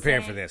wasn't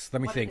prepared say for this.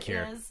 Let me what think it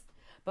here. is,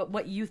 but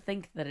what you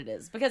think that it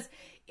is, because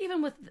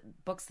even with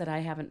books that I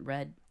haven't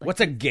read, like,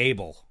 What's a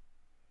gable?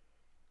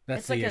 That's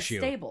it's the like issue. a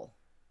stable,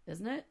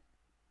 isn't it?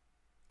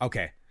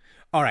 Okay.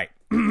 All right.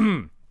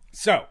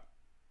 So,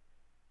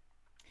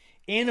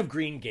 Anne of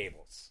Green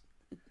Gables.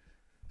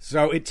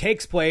 So it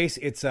takes place.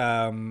 It's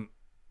I'm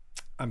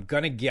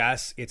gonna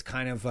guess it's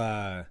kind of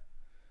let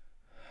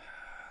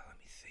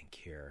me think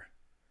here.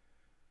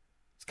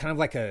 It's kind of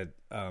like a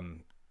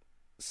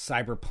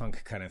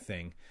cyberpunk kind of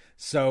thing.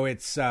 So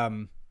it's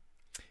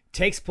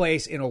takes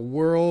place in a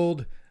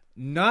world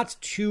not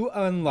too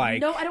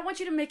unlike. No, I don't want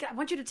you to make it. I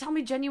want you to tell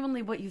me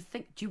genuinely what you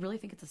think. Do you really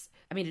think it's a?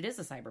 I mean, it is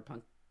a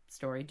cyberpunk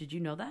story. Did you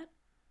know that?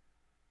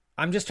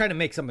 I'm just trying to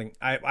make something.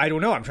 I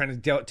don't know. I'm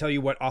trying to tell you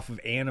what off of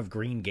Anne of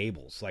Green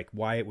Gables, like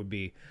why it would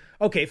be.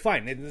 Okay,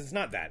 fine. It's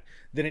not that.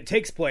 Then it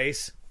takes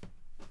place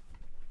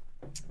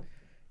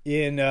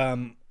in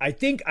I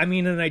think, I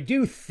mean, and I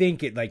do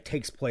think it like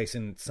takes place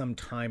in some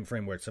time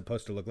frame where it's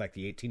supposed to look like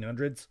the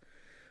 1800s,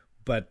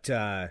 but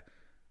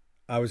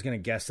I was gonna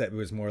guess that it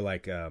was more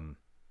like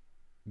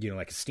like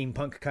a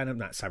steampunk kind of,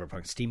 not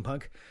cyberpunk,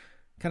 steampunk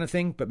kind of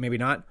thing, but maybe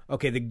not.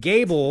 Okay, the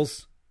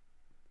Gables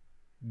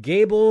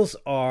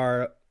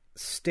are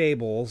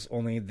stables,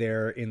 only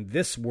they're in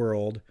this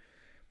world.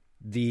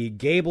 The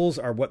gables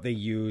are what they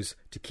use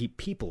to keep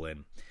people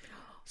in.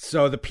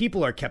 So the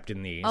people are kept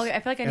in these. Okay,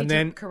 I feel like I need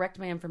to correct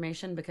my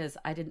information because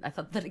I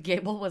thought that a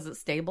gable was a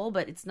stable,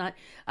 but it's not.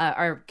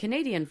 Our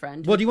Canadian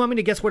friend. Well, do you want me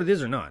to guess what it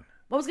is or not?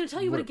 Well, I was going to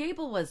tell you what a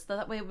gable was, so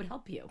that way it would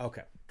help you.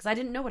 Okay. Because I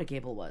didn't know what a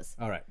gable was.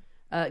 All right.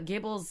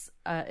 Gables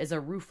is a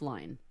roof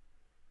line.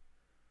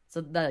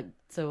 So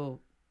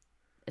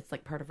it's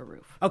like part of a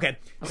roof. Okay.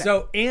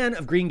 So Anne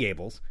of Green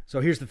Gables. So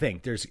here's the thing.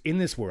 There's in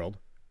this world.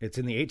 It's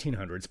in the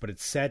 1800s, but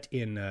it's set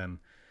in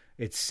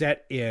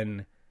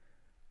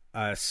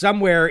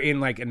somewhere in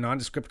like a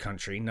nondescript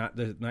country, not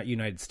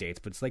United States,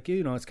 but it's like,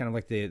 it's kind of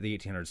like the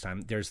 1800s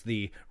time. There's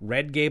the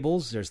red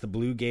gables, there's the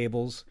blue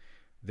gables,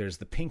 there's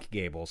the pink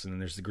gables, and then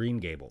there's the green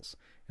gables.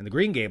 And the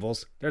green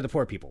gables, they're the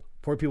poor people.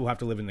 Poor people have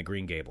to live in the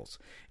green gables.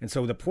 And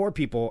so the poor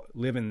people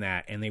live in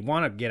that, and they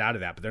want to get out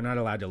of that, but they're not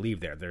allowed to leave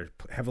there. They're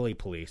heavily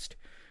policed.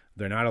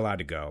 They're not allowed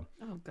to go.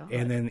 Oh, God.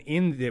 And then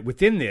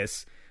within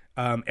this,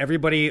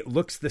 everybody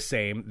looks the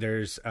same.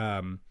 There's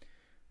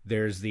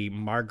the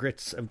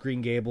Margarets of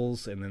Green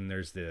Gables, and then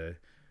there's the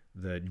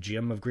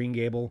Jim of Green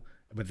Gable.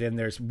 But then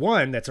there's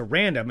one that's a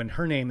random, and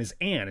her name is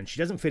Anne, and she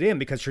doesn't fit in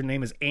because her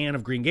name is Anne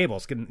of Green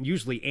Gables.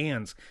 Usually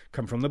Anne's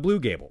come from the Blue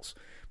Gables,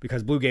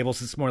 because Blue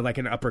Gables is more like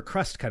an upper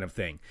crust kind of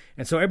thing.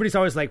 And so everybody's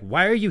always like,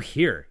 why are you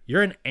here?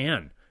 You're an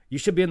Anne. You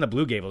should be in the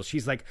Blue Gables.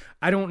 She's like,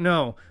 I don't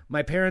know.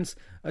 My parents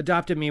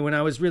adopted me when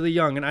I was really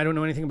young, and I don't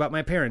know anything about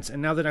my parents. And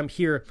now that I'm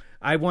here,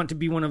 I want to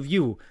be one of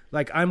you.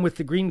 Like, I'm with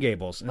the Green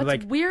Gables. And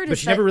What's weird but is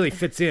she that... never really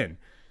fits in.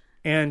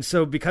 And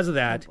so because of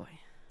that,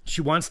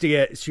 she wants to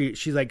get,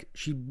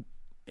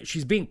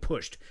 she's being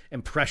pushed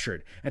and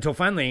pressured until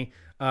finally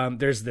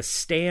there's the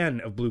Stan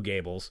of Blue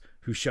Gables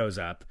who shows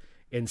up.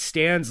 And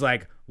Stan's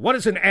like, what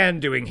is an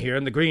Anne doing here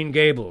in the Green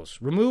Gables?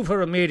 Remove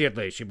her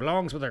immediately. She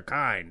belongs with her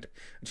kind.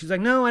 And she's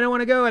like, no, I don't want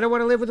to go. I don't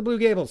want to live with the Blue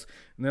Gables.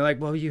 And they're like,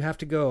 well, you have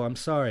to go. I'm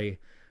sorry.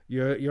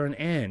 You're an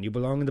Anne. You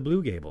belong in the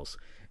Blue Gables.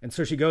 And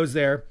so she goes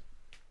there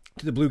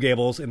to the Blue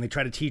Gables, and they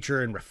try to teach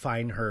her and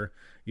refine her,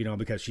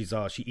 because she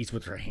eats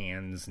with her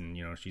hands, and,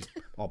 she's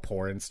all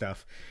poor and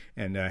stuff,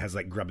 and has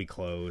like grubby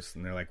clothes.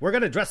 And they're like, we're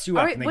going to dress you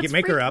up. Right, and they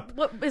make her up.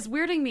 What is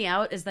weirding me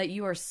out is that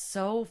you are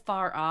so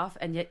far off,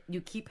 and yet you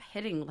keep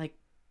hitting like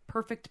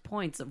perfect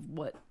points of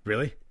what.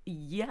 Really?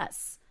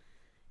 Yes.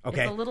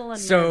 Okay. It's a little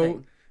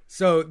unnerving.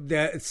 So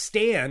the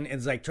Stan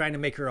is like trying to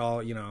make her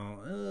all,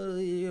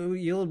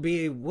 you'll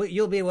be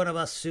one of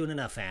us soon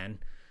enough, Anne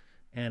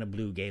of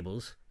Blue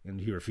Gables. And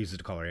he refuses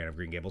to call her Anne of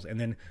Green Gables. And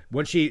then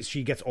when she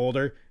gets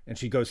older and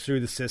she goes through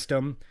the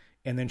system,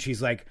 and then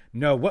she's like,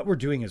 no, what we're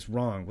doing is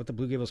wrong. What the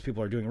Blue Gables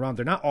people are doing wrong.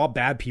 They're not all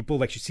bad people.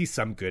 Like, you see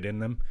some good in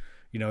them.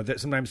 That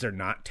sometimes they're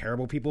not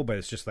terrible people, but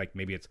it's just like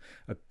maybe it's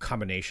a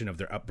combination of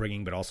their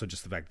upbringing, but also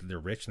just the fact that they're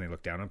rich and they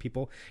look down on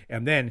people.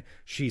 And then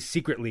she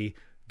secretly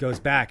goes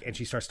back and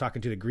she starts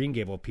talking to the Green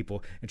Gable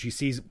people, and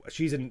she's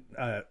in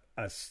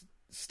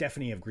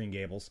Stephanie of Green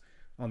Gables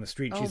on the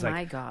street. She's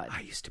like, God. I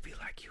used to be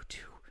like you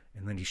too.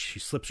 And then she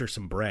slips her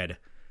some bread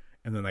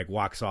and then like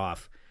walks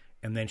off.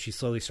 And then she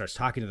slowly starts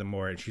talking to them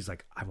more. And she's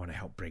like, I want to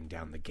help bring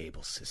down the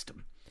Gable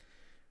system.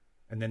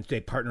 And then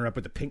they partner up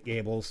with the Pink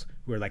Gables,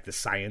 who are like the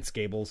science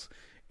Gables.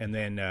 And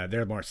then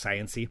they're more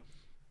science-y.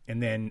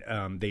 And then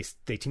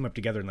they team up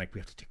together and like, we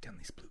have to take down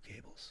these Blue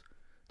Gables.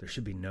 There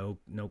should be no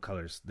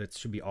colors. That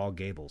should be all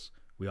Gables.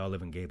 We all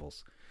live in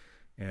Gables.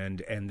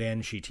 And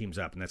then she teams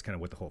up, and that's kind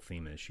of what the whole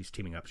theme is. She's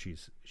teaming up.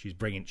 She's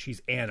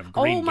Anne of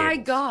Green Gables. Oh my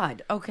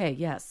God. Okay,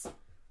 yes.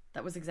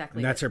 That was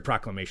exactly And that's her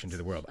proclamation to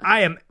the world.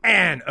 I am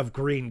Anne of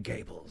Green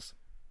Gables.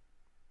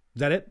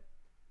 Is that it?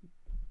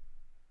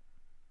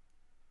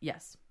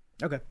 Yes.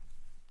 Okay.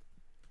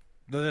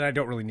 Then I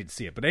don't really need to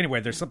see it. But anyway,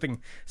 there's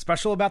something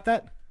special about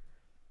that?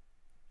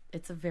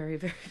 It's a very,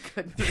 very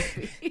good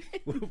movie.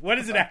 What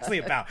is it actually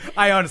about?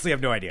 I honestly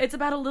have no idea. It's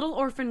about a little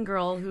orphan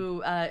girl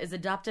who is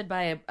adopted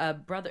by a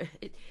brother.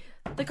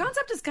 The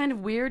concept is kind of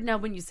weird now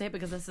when you say it,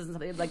 because this isn't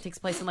something that like takes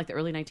place in like the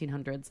early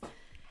 1900s.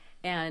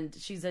 And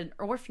she's an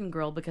orphan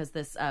girl because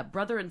this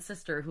brother and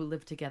sister who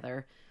live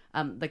together,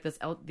 like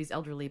these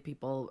elderly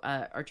people,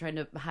 are trying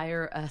to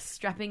hire a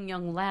strapping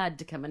young lad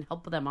to come and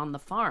help them on the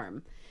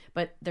farm.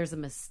 But there's a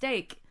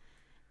mistake,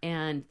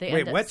 and they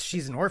Wait, what?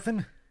 She's an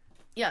orphan?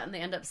 Yeah, and they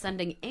end up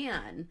sending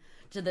Anne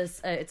to this.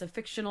 It's a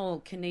fictional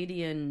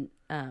Canadian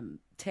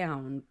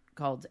town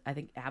called, I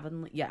think,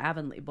 Avonlea. Yeah,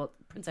 Avonlea, but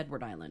Prince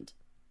Edward Island.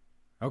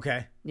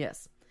 Okay.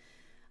 Yes,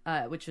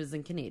 which is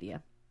in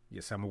Canada.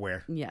 Yes, I'm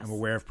aware. Yes. I'm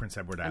aware of Prince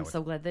Edward Island. I'm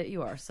so glad that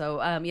you are. So,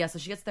 so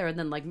she gets there, and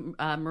then, like,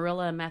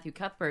 Marilla and Matthew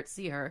Cuthbert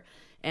see her,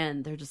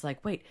 and they're just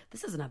like, wait,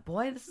 this isn't a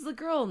boy, this is a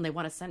girl, and they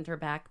want to send her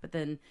back, but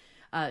then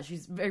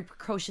she's a very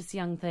precocious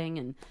young thing,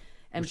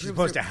 and she's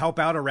supposed to help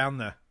out around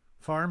the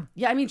farm?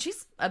 Yeah, I mean,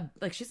 she's an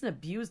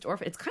abused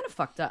orphan. It's kind of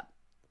fucked up,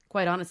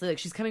 quite honestly. Like,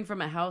 she's coming from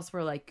a house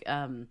where, like,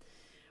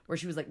 where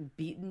she was, like,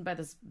 beaten by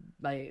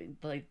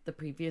the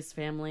previous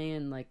family,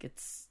 and, like,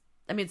 it's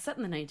set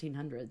in the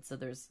 1900s, so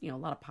there's, a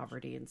lot of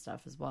poverty and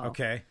stuff as well.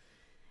 Okay.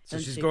 So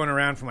she's going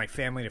around from, like,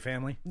 family to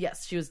family?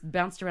 Yes, she was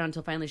bounced around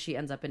until finally she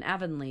ends up in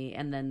Avonlea,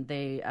 and then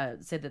they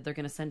say that they're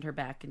going to send her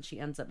back, and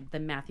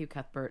then Matthew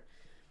Cuthbert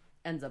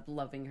ends up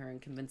loving her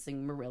and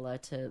convincing Marilla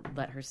to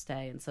let her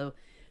stay. And so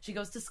she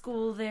goes to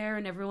school there,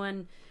 and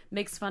everyone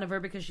makes fun of her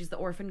because she's the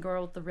orphan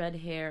girl with the red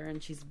hair,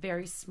 and she's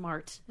very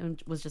smart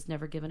and was just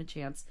never given a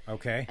chance.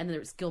 Okay. And then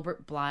there's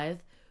Gilbert Blythe,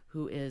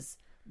 who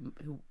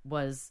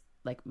was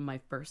like my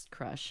first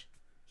crush.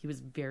 He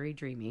was very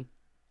dreamy,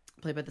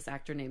 played by this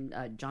actor named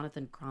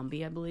Jonathan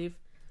Crombie, I believe.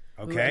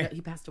 Okay. He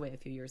passed away a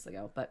few years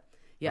ago, but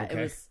yeah,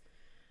 okay.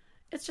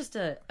 It's just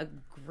a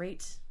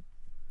great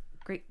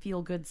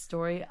feel good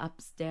story,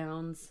 ups,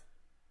 downs,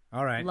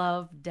 all right,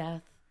 love,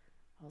 death,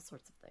 all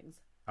sorts of things.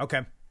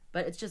 Okay.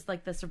 But it's just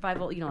like the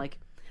survival, like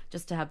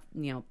just to have,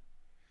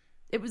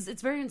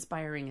 it's very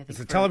inspiring, I think. It's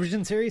a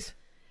television series?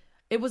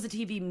 It was a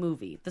TV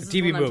movie. This is TV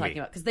the one I'm movie. talking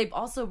about. Because they've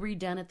also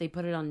redone it. They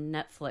put it on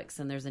Netflix,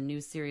 and there's a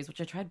new series, which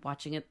I tried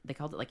watching it. They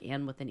called it like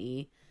Anne with an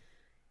E.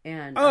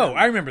 And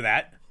I remember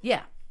that.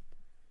 Yeah.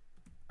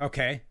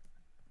 Okay.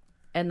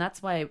 And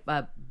that's why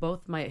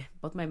both my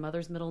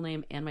mother's middle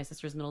name and my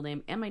sister's middle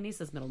name and my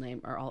niece's middle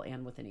name are all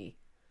Anne with an E.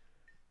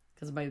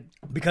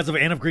 Because of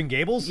Anne of Green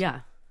Gables?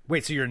 Yeah.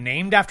 Wait, so you're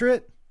named after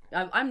it?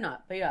 I'm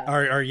not, but yeah.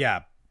 Or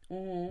yeah.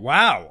 Mm-hmm.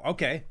 Wow.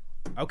 Okay.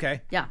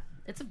 Yeah.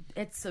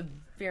 It's a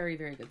very,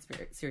 very good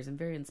series and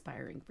very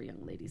inspiring for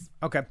young ladies.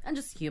 Okay. And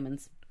just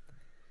humans.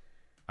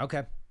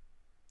 Okay.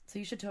 So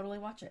you should totally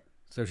watch it.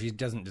 So she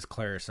doesn't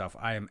declare herself,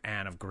 I am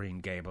Anne of Green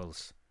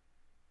Gables.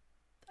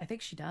 I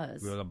think she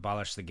does. We will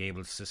abolish the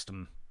Gables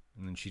system.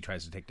 And then she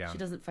tries to take down. She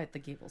doesn't fight the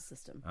Gables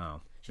system.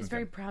 Oh. She's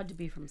very proud to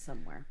be from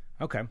somewhere.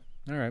 Okay.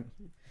 All right.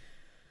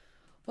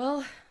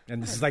 Well.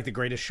 And this is like the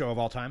greatest show of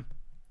all time?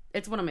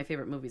 It's one of my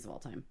favorite movies of all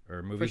time.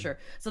 Or movie? For sure.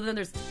 So then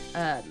there's,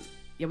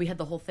 we had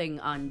the whole thing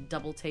on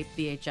double tape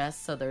VHS.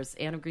 So there's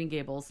Anne of Green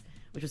Gables,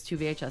 which was 2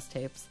 VHS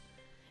tapes.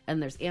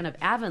 And there's Anne of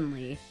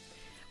Avonlea,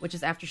 which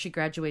is after she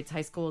graduates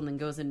high school and then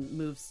goes and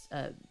moves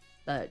to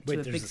a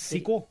big city.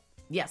 Sequel?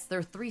 Yes, there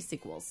are 3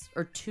 sequels.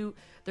 Or 2.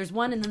 There's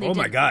one, and then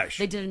my gosh.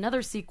 They did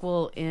another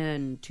sequel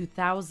in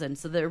 2000.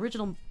 So the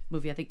original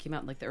movie, I think, came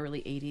out in like the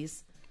early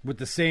 80s. With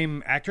the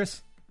same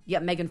actress? Yeah,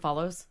 Megan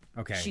Follows.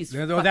 Okay.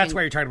 That's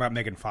why you're talking about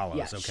Megan Follows.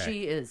 Yeah, okay.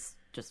 She is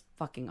just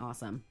fucking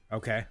awesome.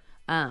 Okay.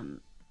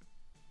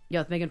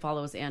 With Megan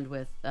Follows and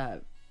with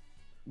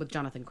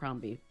Jonathan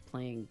Crombie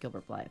playing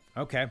Gilbert Blythe.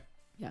 Okay.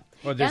 Yeah.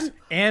 Well, there's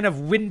Anne of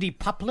Windy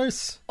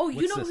Poplars. Oh,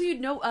 you know who you'd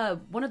know?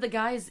 One of the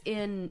guys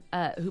in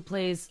who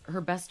plays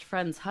her best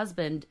friend's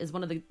husband is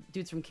one of the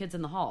dudes from Kids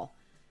in the Hall.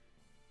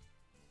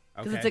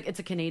 Because it's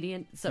a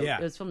Canadian, so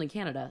it was filmed in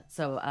Canada.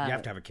 So you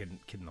have to have a kid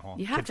in the hall.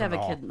 You have to have a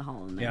kid in the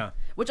hall in there. Yeah.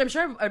 Which I'm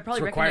sure I'd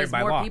probably recognize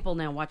more law. people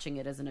now watching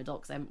it as an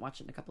adult because I haven't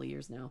watched it in a couple of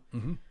years now.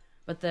 Mm-hmm.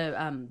 But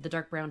the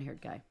dark brown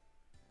haired guy,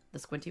 the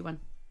squinty one.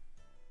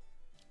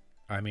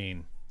 I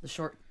mean, the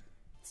short,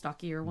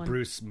 stockier one.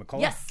 Bruce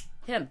McCullough. Yes,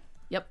 him.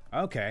 Yep.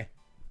 Okay.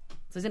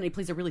 So he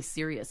plays a really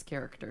serious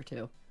character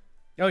too.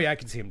 Oh yeah, I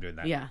can see him doing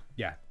that. Yeah.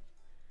 Yeah.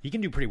 He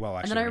can do pretty well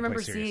actually. And then I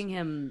remember seeing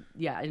him,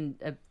 in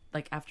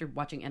like after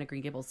watching Anne of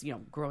Green Gables,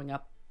 growing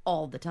up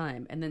all the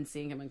time, and then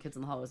seeing him in Kids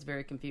in the Hall, I was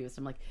very confused.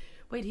 I'm like,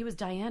 wait, he was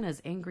Diana's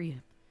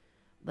angry,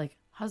 like,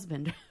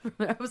 husband.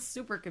 I was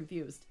super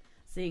confused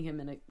seeing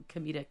him in a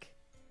comedic.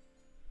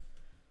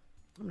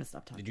 I'm gonna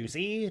stop talking. Did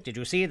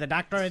you see the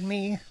doctor and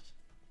me?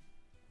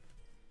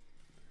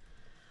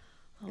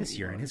 This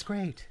urine is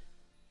great.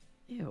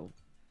 Ew.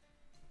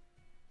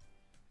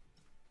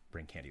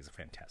 Brain Candy is a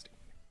fantastic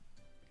movie.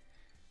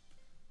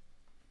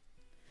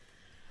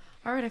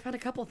 All right, I found a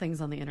couple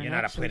things on the internet.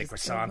 You're not a plate of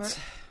croissants.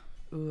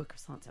 Ooh, a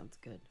croissant sounds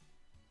good.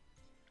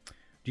 Do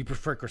you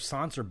prefer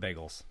croissants or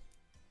bagels?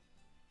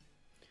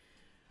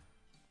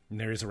 And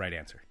there is a right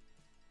answer.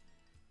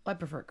 I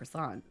prefer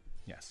croissant.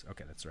 Yes.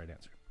 Okay, that's the right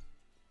answer.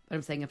 But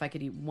I'm saying if I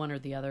could eat one or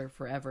the other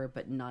forever,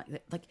 but not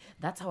like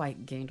that's how I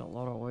gained a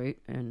lot of weight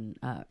in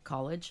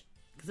college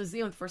because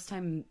it was the first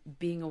time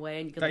being away.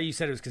 And you could, I thought you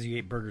said it was because you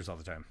ate burgers all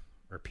the time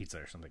or pizza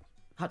or something.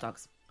 hot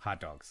dogs. Hot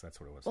dogs. That's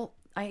what it was. Well,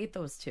 I ate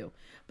those too,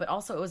 but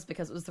also it was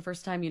because it was the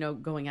first time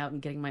going out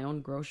and getting my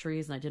own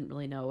groceries, and I didn't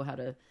really know how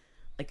to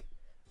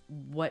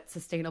what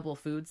sustainable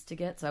foods to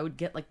get. So I would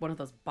get one of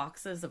those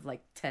boxes of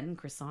 10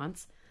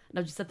 croissants, and I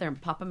would just sit there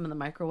and pop them in the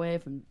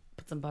microwave and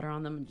put some butter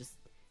on them and just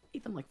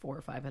eat them 4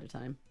 or 5 at a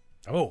time.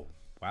 Oh,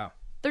 wow.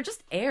 They're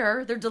just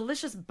air. They're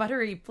delicious,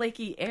 buttery,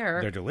 flaky air.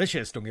 They're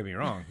delicious. Don't get me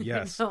wrong.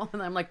 Yes.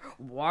 And I'm like,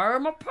 why are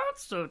my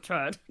pants so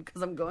tight?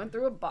 Because I'm going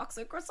through a box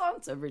of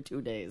croissants every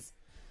 2 days.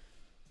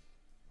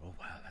 Oh,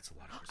 wow. That's a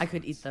lot of croissants. I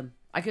could eat them.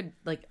 I could,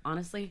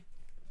 honestly,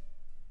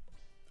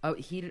 I would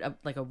heat it up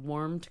like a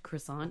warmed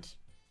croissant.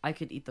 I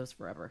could eat those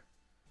forever.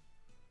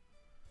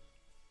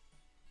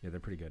 Yeah, they're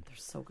pretty good. They're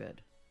so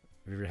good.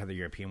 Have you ever had the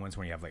European ones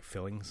when you have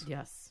fillings?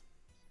 Yes.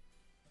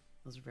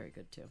 Those are very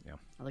good too. Yeah.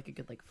 I like a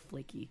good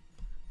flaky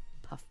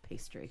puff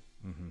pastry.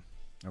 Mm-hmm.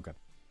 Okay.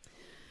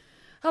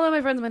 Hello,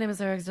 my friends. My name is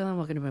Sarah Dillon.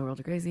 Welcome to my world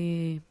of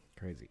crazy.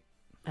 Crazy.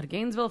 Out of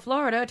Gainesville,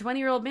 Florida, a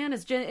 20-year-old man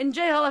is in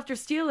jail after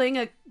stealing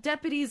a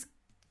deputy's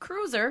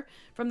cruiser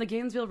from the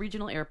Gainesville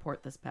Regional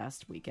Airport this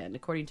past weekend.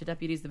 According to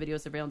deputies, the video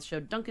surveillance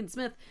showed Duncan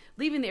Smith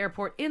leaving the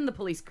airport in the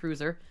police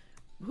cruiser.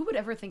 Who would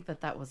ever think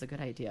that was a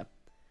good idea?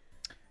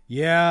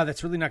 Yeah,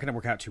 that's really not going to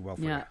work out too well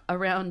for you.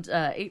 Around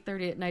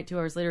 8:30 at night, 2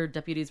 hours later,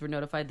 deputies were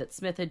notified that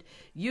Smith had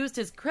used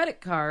his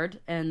credit card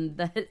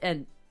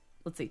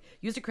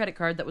used a credit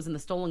card that was in the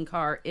stolen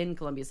car in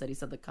Columbia City.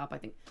 So the cop, I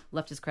think,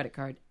 left his credit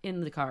card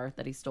in the car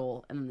that he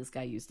stole, and then this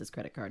guy used his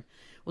credit card.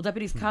 Well,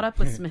 deputies caught up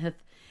with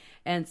Smith,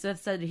 and Smith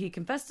said he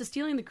confessed to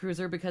stealing the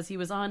cruiser because he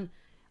was on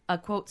a,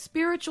 quote,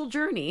 spiritual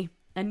journey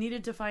and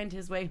needed to find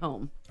his way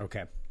home.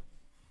 Okay.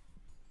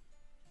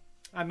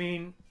 I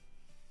mean,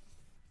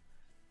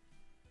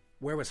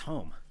 where was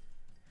home?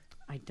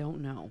 I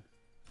don't know.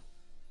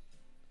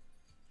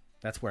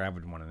 That's where I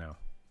would want to know.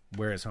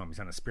 Where is home? He's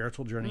on a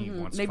spiritual journey. He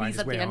wants to Maybe find he's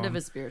his at way the end home. of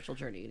his spiritual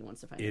journey and he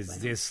wants to find his way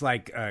Is this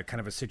like kind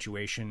of a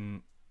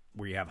situation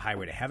where you have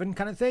highway to heaven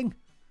kind of thing?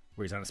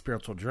 Where he's on a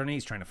spiritual journey.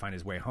 He's trying to find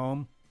his way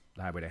home.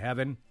 The highway to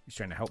heaven. He's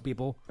trying to help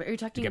people. But are you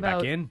talking get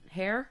about back in?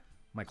 hair?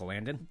 Michael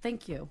Landon.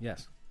 Thank you.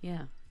 Yes.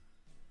 Yeah.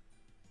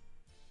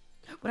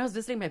 When I was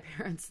visiting my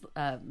parents,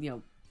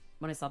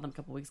 when I saw them a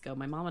couple weeks ago,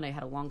 my mom and I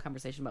had a long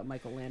conversation about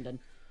Michael Landon.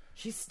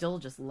 She still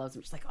just loves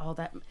him. She's like, oh,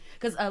 that...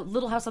 Because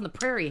Little House on the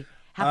Prairie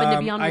happened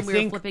to be on when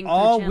we were flipping through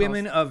all channels.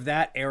 women of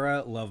that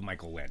era love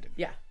Michael Landon.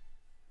 Yeah.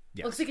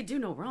 Yes. Well, because he could do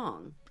no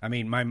wrong. I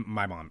mean, my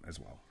mom as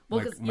well.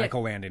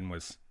 Michael Landon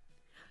was...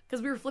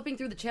 Because we were flipping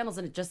through the channels,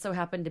 and it just so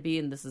happened to be,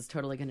 and this is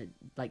totally going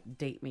to,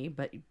 date me,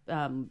 but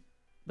when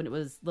it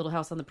was Little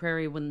House on the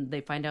Prairie, when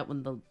they find out,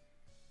 when the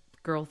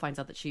girl finds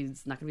out that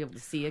she's not going to be able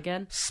to see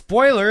again.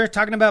 Spoiler,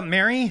 talking about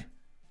Mary.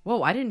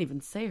 Whoa, I didn't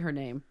even say her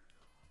name.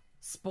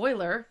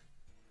 Spoiler.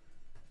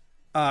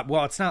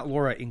 Well, it's not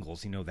Laura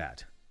Ingalls. You know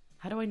that.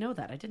 How do I know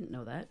that? I didn't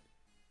know that.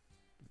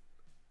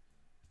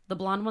 The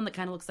blonde one that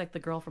kind of looks like the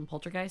girl from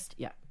Poltergeist?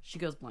 Yeah, she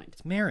goes blind.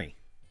 It's Mary.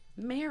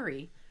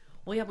 Mary.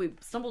 Well, yeah, we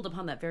stumbled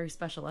upon that very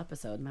special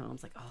episode. My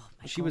mom's like, oh,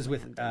 my God. She was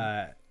with,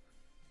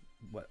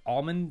 what,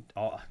 Almond?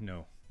 Oh,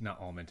 no, not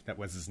Almond. That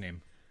was his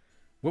name.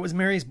 What was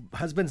Mary's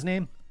husband's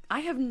name? I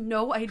have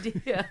no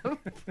idea.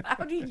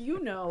 How do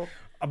you know?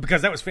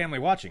 Because that was family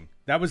watching.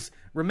 That was,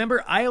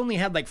 remember, I only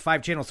had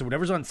 5 channels, so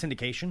whatever's on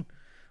syndication,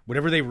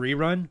 whatever they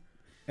rerun,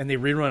 and they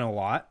rerun a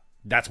lot,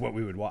 that's what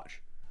we would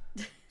watch.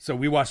 So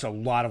we watched a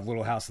lot of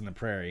Little House on the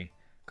Prairie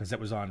because that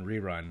was on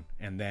rerun,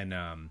 and then,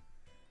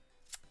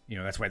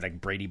 that's why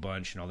Brady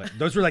Bunch and all that.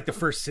 Those were the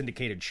first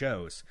syndicated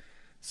shows,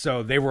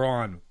 so they were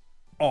on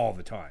all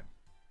the time.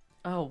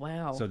 Oh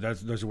wow! So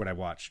those are what I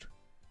watched.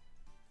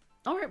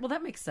 All right, well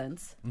that makes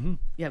sense. Mm-hmm.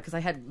 Yeah, because I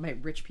had my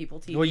Rich People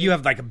TV. Well, you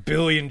have a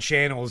billion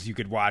channels you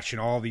could watch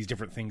and all these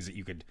different things that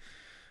you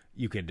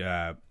could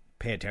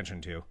pay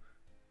attention to.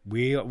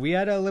 We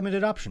had a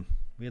limited option.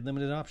 We had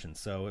limited options.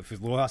 So if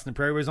Little House on the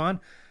Prairie was on,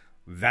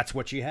 that's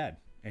what you had.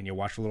 And you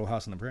watched Little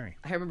House on the Prairie.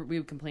 I remember we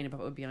would complain about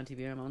what would be on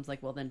TV. My mom's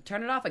like, well, then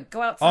turn it off and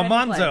go outside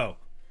Almanzo. and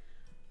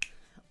play.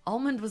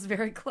 Almond was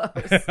very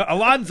close.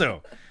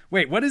 Alonzo.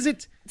 Wait, what is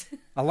it?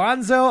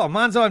 Almanzo.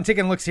 I'm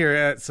taking looks here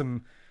at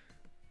some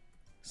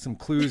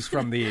clues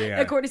from the...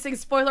 According to saying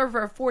spoiler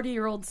for a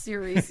 40-year-old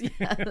series.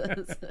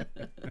 Yes.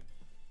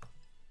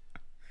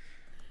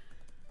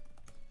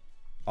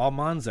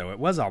 Almanzo. It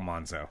was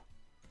Almanzo.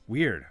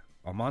 Weird.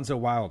 Almanzo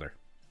Wilder.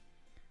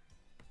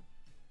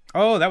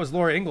 Oh, that was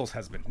Laura Ingalls'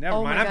 husband.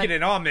 Never mind. I'm getting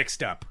it all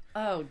mixed up.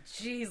 Oh,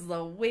 jeez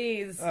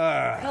Louise.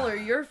 Color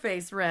your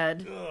face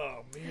red.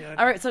 Oh, man.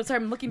 All right, so sorry,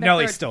 I'm looking back.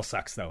 Nelly still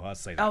sucks, though. I'll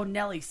say that. Oh,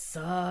 Nelly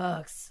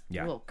sucks.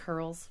 Yeah. Little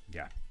curls.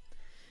 Yeah.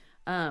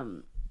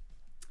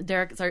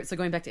 Derek, sorry, so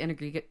going back to Anna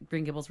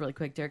Green Gables really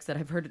quick, Derek said,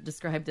 I've heard it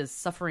described as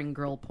suffering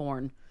girl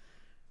porn,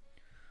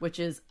 which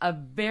is a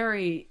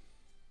very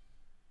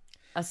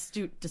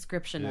astute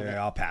description of it.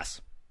 Yeah, I'll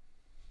pass.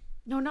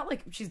 No, not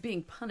like she's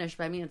being punished,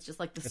 but I mean, it's just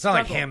like the It's struggle.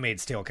 not like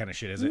Handmaid's Tale kind of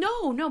shit, is it?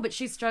 No, but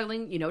she's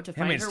struggling, to find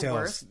Handmaid's her Tale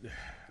worth.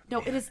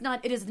 No, it is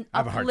not. It is an I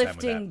have a hard time with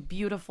uplifting, that.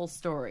 beautiful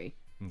story.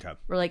 Okay.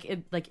 Where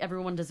like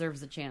everyone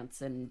deserves a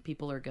chance and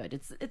people are good.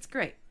 It's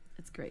great.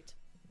 It's great.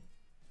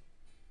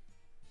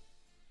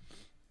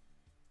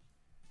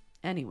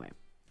 Anyway,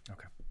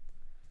 Okay.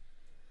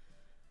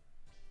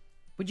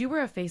 would you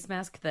wear a face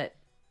mask that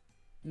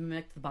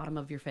mimicked the bottom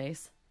of your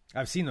face?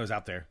 I've seen those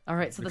out there. All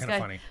right, so They're this kinda guy,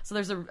 funny. so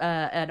there's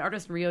an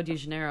artist in Rio de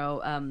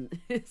Janeiro.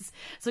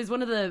 So he's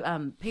one of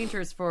the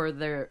painters for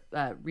the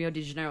Rio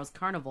de Janeiro's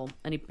carnival,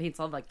 and he paints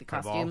all like the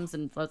Carnival. costumes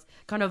and floats.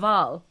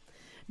 Carnival.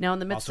 Now in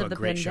the midst Also, of the a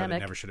great show that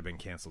pandemic. never should have been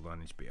canceled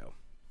on HBO.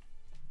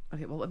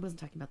 Okay, well, I wasn't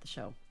talking about the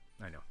show.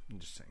 I know. I'm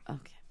just saying.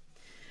 Okay.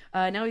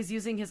 Now he's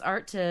using his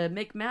art to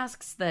make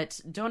masks that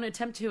don't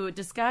attempt to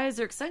disguise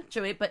or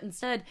accentuate, but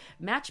instead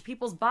match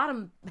people's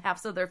bottom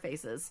halves of their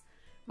faces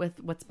with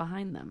what's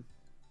behind them.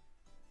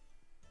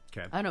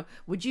 Okay. I don't know.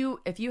 Would you,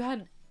 if you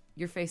had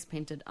your face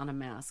painted on a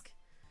mask,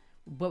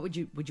 what would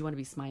you want to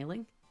be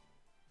smiling?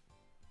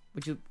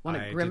 Would you want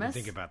to grimace? I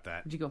didn't think about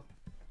that. Would you go?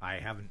 I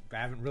haven't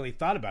really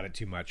thought about it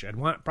too much. I'd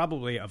want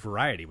probably a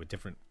variety with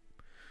different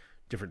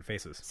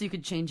faces. So you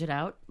could change it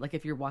out, like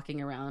if you're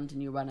walking around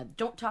and you want to,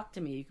 don't talk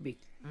to me. You could be.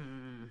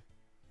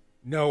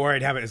 No, or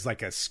I'd have it as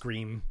like a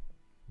scream,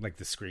 like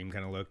the scream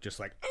kind of look, just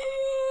like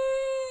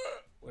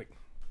like.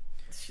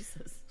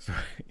 Jesus, Sorry.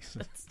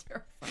 that's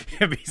terrifying.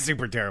 It'd be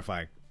super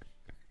terrifying.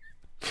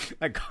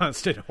 Like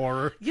constant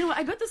horror.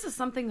 I bet this is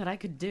something that I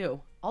could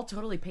do. I'll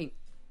totally paint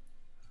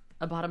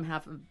a bottom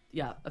half of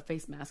a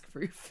face mask for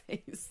your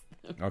face.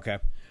 Okay.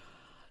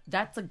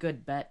 That's a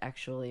good bet,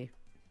 actually.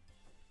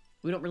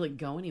 We don't really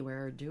go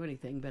anywhere or do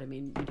anything, but I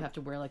mean, you'd have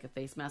to wear like a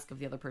face mask of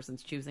the other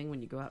person's choosing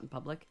when you go out in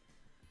public.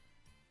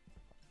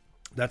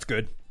 That's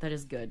good. That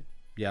is good.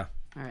 Yeah.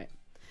 All right.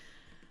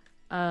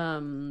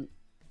 All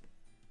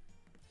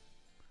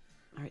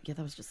right. Yeah,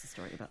 that was just a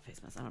story about face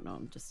masks. I don't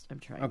know. I'm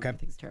trying. Okay.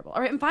 Everything's terrible.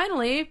 All right. And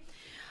finally,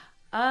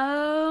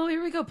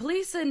 here we go.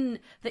 Police in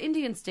the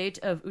Indian state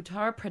of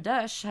Uttar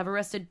Pradesh have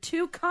arrested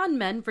 2 con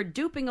men for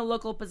duping a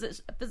local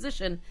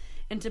physician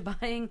into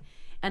buying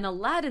an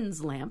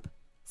Aladdin's lamp,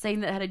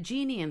 saying that it had a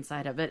genie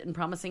inside of it and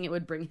promising it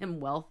would bring him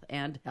wealth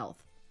and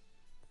health.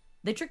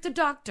 They tricked a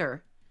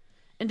doctor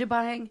into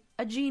buying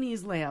a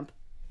genie's lamp,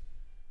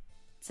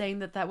 saying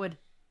that would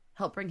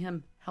help bring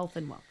him health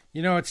and wealth.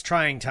 It's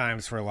trying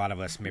times for a lot of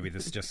us. Maybe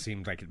this just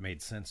seemed like it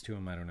made sense to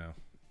him. I don't know.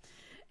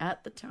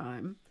 At the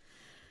time.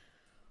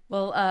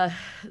 Well,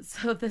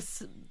 so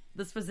this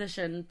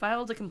physician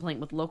filed a complaint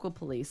with local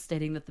police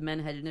stating that the men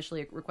had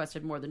initially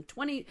requested more than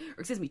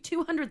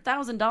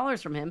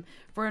 $200,000 from him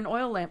for the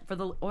oil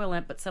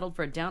lamp, but settled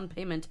for a down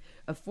payment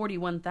of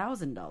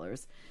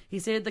 $41,000. He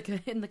stated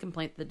in the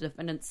complaint that the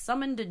defendants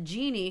summoned a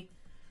genie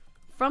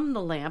from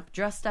the lamp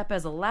dressed up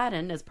as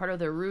Aladdin as part of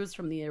their ruse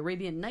from the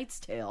Arabian Nights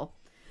tale.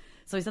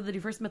 So he said that he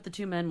first met the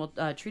 2 men while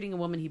treating a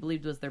woman he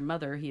believed was their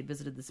mother. He had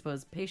visited the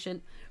supposed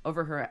patient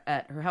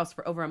at her house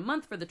for over a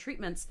month for the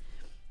treatments.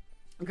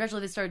 And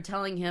gradually they started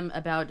telling him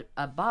about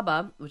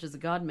Baba, which is a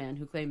god man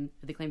who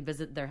they claimed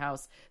visited their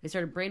house. They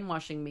started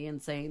brainwashing me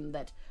and saying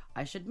that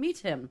I should meet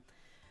him.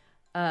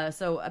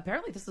 So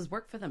apparently this has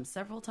worked for them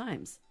several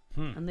times.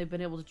 And they've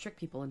been able to trick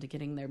people into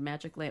getting their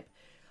magic lamp.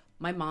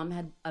 My mom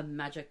had a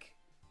magic...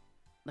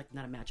 like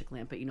not a magic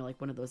lamp, but like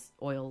one of those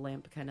oil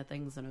lamp kind of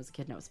things when I was a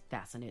kid, and I was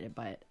fascinated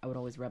by it. I would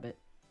always rub it.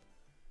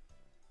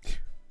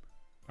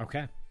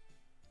 Okay.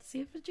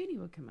 See if a genie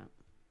would come out.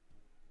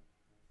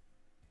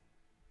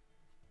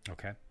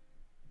 Okay.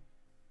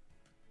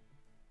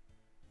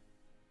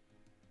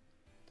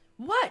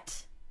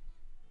 What?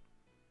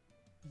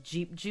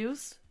 Jeep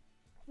juice?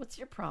 What's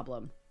your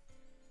problem?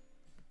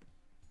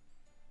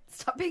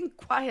 Stop being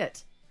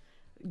quiet.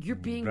 You're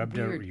being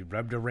weird. You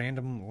rubbed a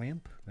random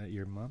lamp that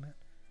your mom had?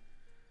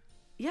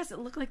 Yes, it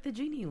looked like the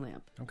genie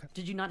lamp. Okay.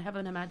 Did you not have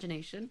an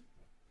imagination?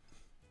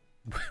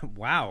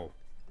 Wow.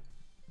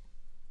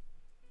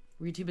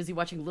 Were you too busy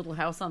watching Little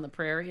House on the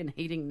Prairie and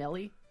hating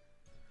Nellie?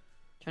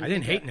 I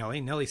didn't hate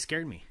Nellie. Nellie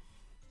scared me.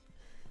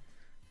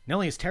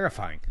 Nellie is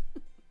terrifying.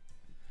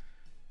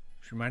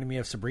 She reminded me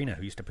of Sabrina,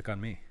 who used to pick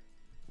on me.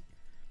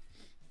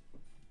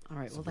 All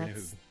right, Sabrina, well,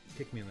 that's who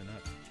kicked me in the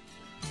nuts.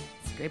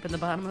 scraping the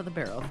bottom of the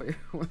barrel for your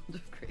world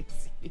of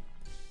crazy.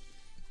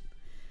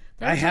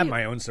 I had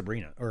my own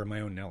Sabrina, or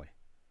my own Nellie.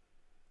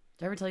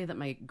 Did I ever tell you that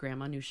my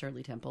grandma knew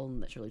Shirley Temple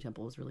and that Shirley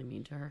Temple was really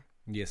mean to her?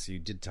 Yes, you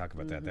did talk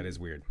about that. That is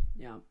weird.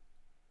 Yeah.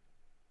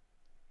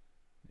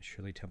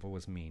 Shirley Temple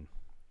was mean.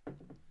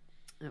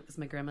 Because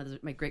my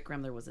great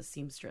grandmother was a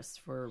seamstress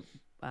for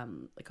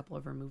a couple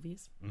of her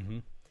movies. Mm-hmm.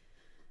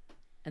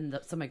 And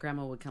so my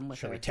grandma would come with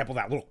Shirley her. Temple,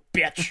 that little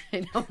bitch.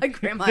 I know, my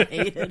grandma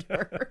hated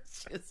her.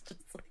 She was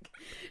just like,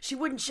 she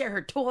wouldn't share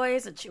her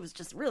toys and she was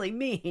just really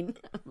mean.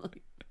 I'm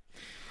like,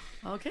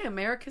 okay,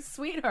 America's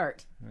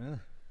sweetheart.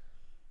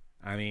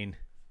 I mean,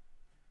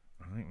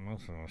 I think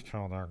most of those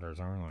child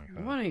actors are like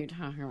that. What are you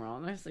talking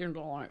about? They seem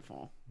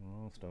delightful.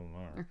 Most of them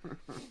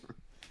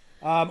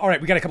are. All right,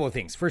 we got a couple of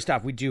things. First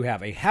off, we do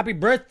have a happy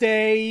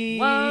birthday.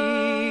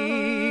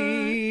 What?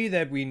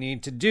 that we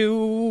need to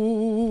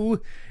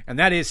do, and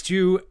that is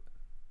to...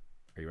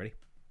 Are you ready?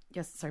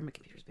 Yes, sorry, my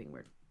computer's being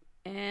weird.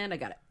 And I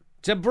got it.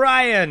 To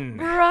Brian.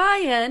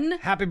 Brian.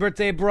 Happy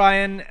birthday,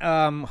 Brian.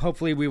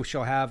 Hopefully we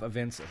shall have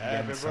events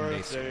again Happy someday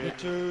birthday soon.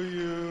 to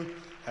you.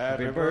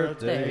 Happy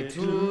birthday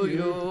to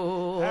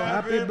you.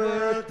 Happy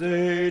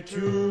birthday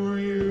to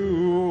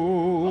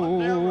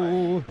you.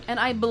 And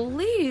I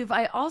believe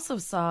I also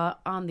saw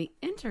on the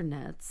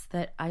internets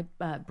that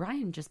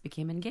Brian just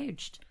became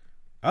engaged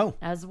Oh,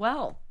 as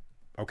well.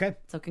 okay.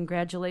 So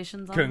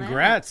congratulations on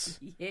Congrats.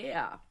 that.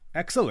 Yeah.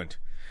 Excellent.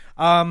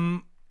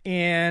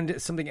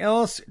 And something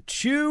else,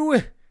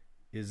 too,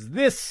 is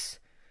this.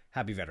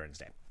 Happy Veterans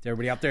Day. To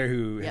everybody out there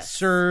who has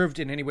served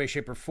in any way,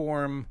 shape, or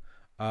form,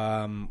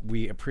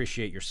 we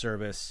appreciate your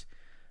service.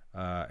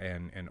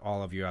 And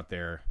all of you out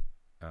there,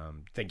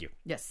 thank you.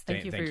 Yes,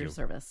 thank you for your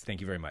service. Thank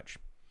you very much.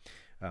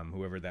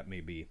 Whoever that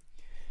may be.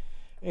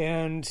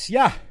 And,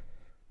 yeah.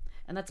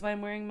 And that's why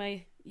I'm wearing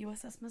my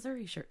USS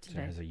Missouri shirt today.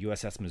 There's a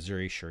USS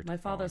Missouri shirt. My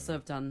father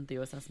served on the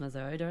USS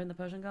Missouri during the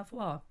Persian Gulf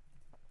War.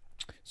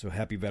 So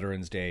happy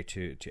Veterans Day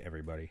to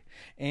everybody.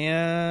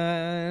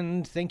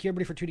 And thank you,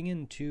 everybody, for tuning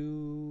in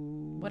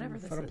to Whatever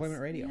this Fun is.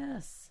 Employment Radio.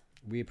 Yes.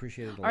 We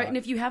appreciate it a lot. All right, and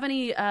if you have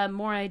any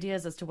more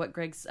ideas as to what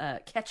Greg's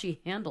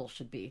catchy handle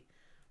should be,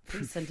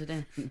 please send it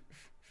in.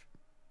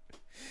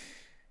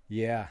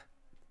 Yeah.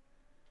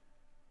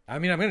 I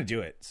mean, I'm going to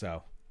do it,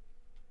 so.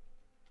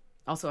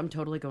 Also, I'm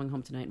totally going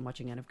home tonight and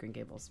watching Anne of Green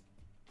Gables.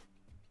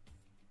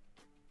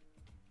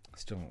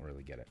 Still don't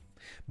really get it.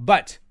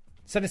 But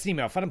send us an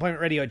email,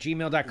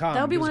 funemploymentradio@gmail.com.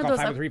 That would be one of those-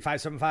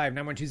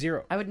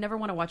 503-575-9120. I would never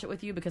want to watch it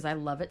with you because I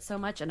love it so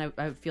much, and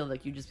I feel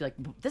like you'd just be like,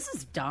 this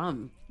is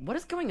dumb. What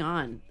is going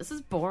on? This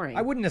is boring.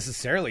 I wouldn't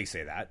necessarily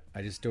say that.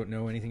 I just don't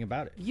know anything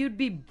about it. You'd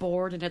be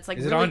bored, and it's like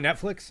Is really... it on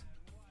Netflix?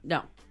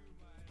 No.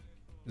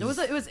 It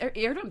was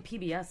aired on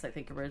PBS, I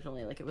think,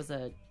 originally. Like, it was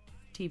a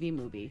TV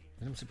movie.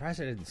 And I'm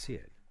surprised I didn't see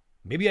it.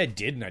 Maybe I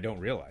did and I don't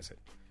realize it.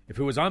 If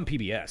it was on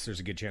PBS, there's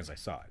a good chance I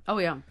saw it. Oh,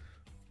 yeah.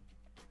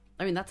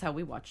 I mean, that's how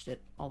we watched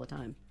it all the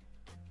time.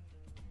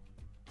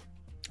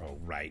 Oh,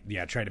 right.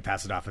 Yeah, trying to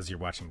pass it off as you're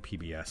watching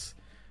PBS.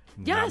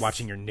 Yes. Not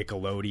watching your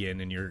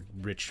Nickelodeon and your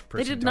rich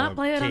person. They did not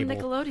play it on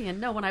cable. Nickelodeon.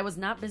 No, when I was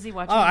not busy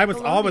watching Oh, I was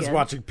Nickelodeon. always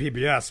watching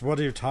PBS. What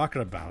are you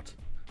talking about?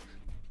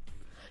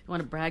 You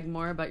want to brag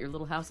more about your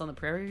Little House on the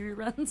Prairie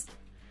reruns?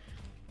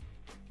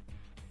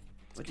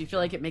 But do you feel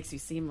like it makes you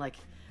seem like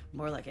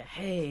more like a,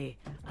 hey,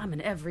 I'm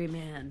an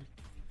everyman.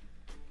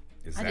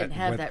 I didn't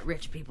have that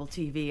rich people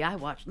TV. I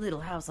watched Little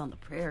House on the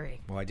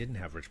Prairie. Well, I didn't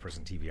have rich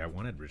person TV. I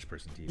wanted rich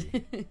person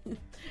TV.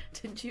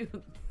 Didn't you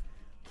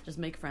just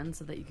make friends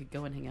so that you could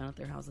go and hang out at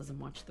their houses and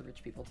watch the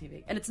rich people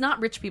TV? And it's not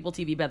rich people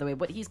TV, by the way.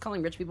 What he's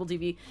calling rich people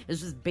TV is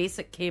just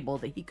basic cable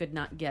that he could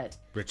not get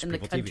Rich in the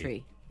people country.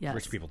 TV. Yes.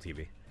 Rich people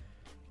TV.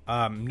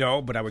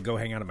 No, but I would go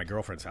hang out at my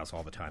girlfriend's house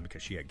all the time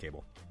because she had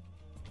cable.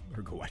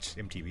 Or go watch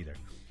MTV there.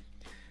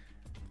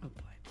 Oh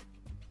boy.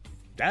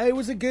 It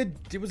was a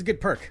good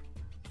perk.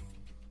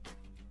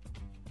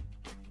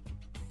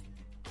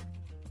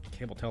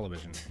 Cable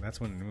television.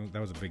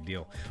 That was a big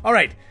deal. All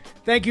right.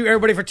 Thank you,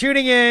 everybody, for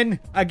tuning in.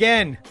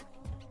 Again,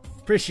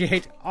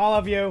 appreciate all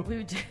of you.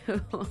 We do.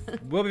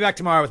 We'll be back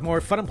tomorrow with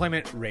more Fun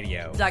Employment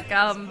Radio.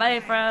 .com.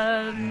 Bye,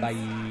 friends.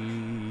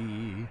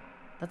 Bye.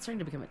 That's starting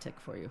to become a tick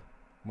for you.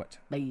 What?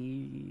 Bye.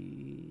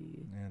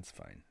 That's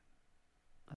fine.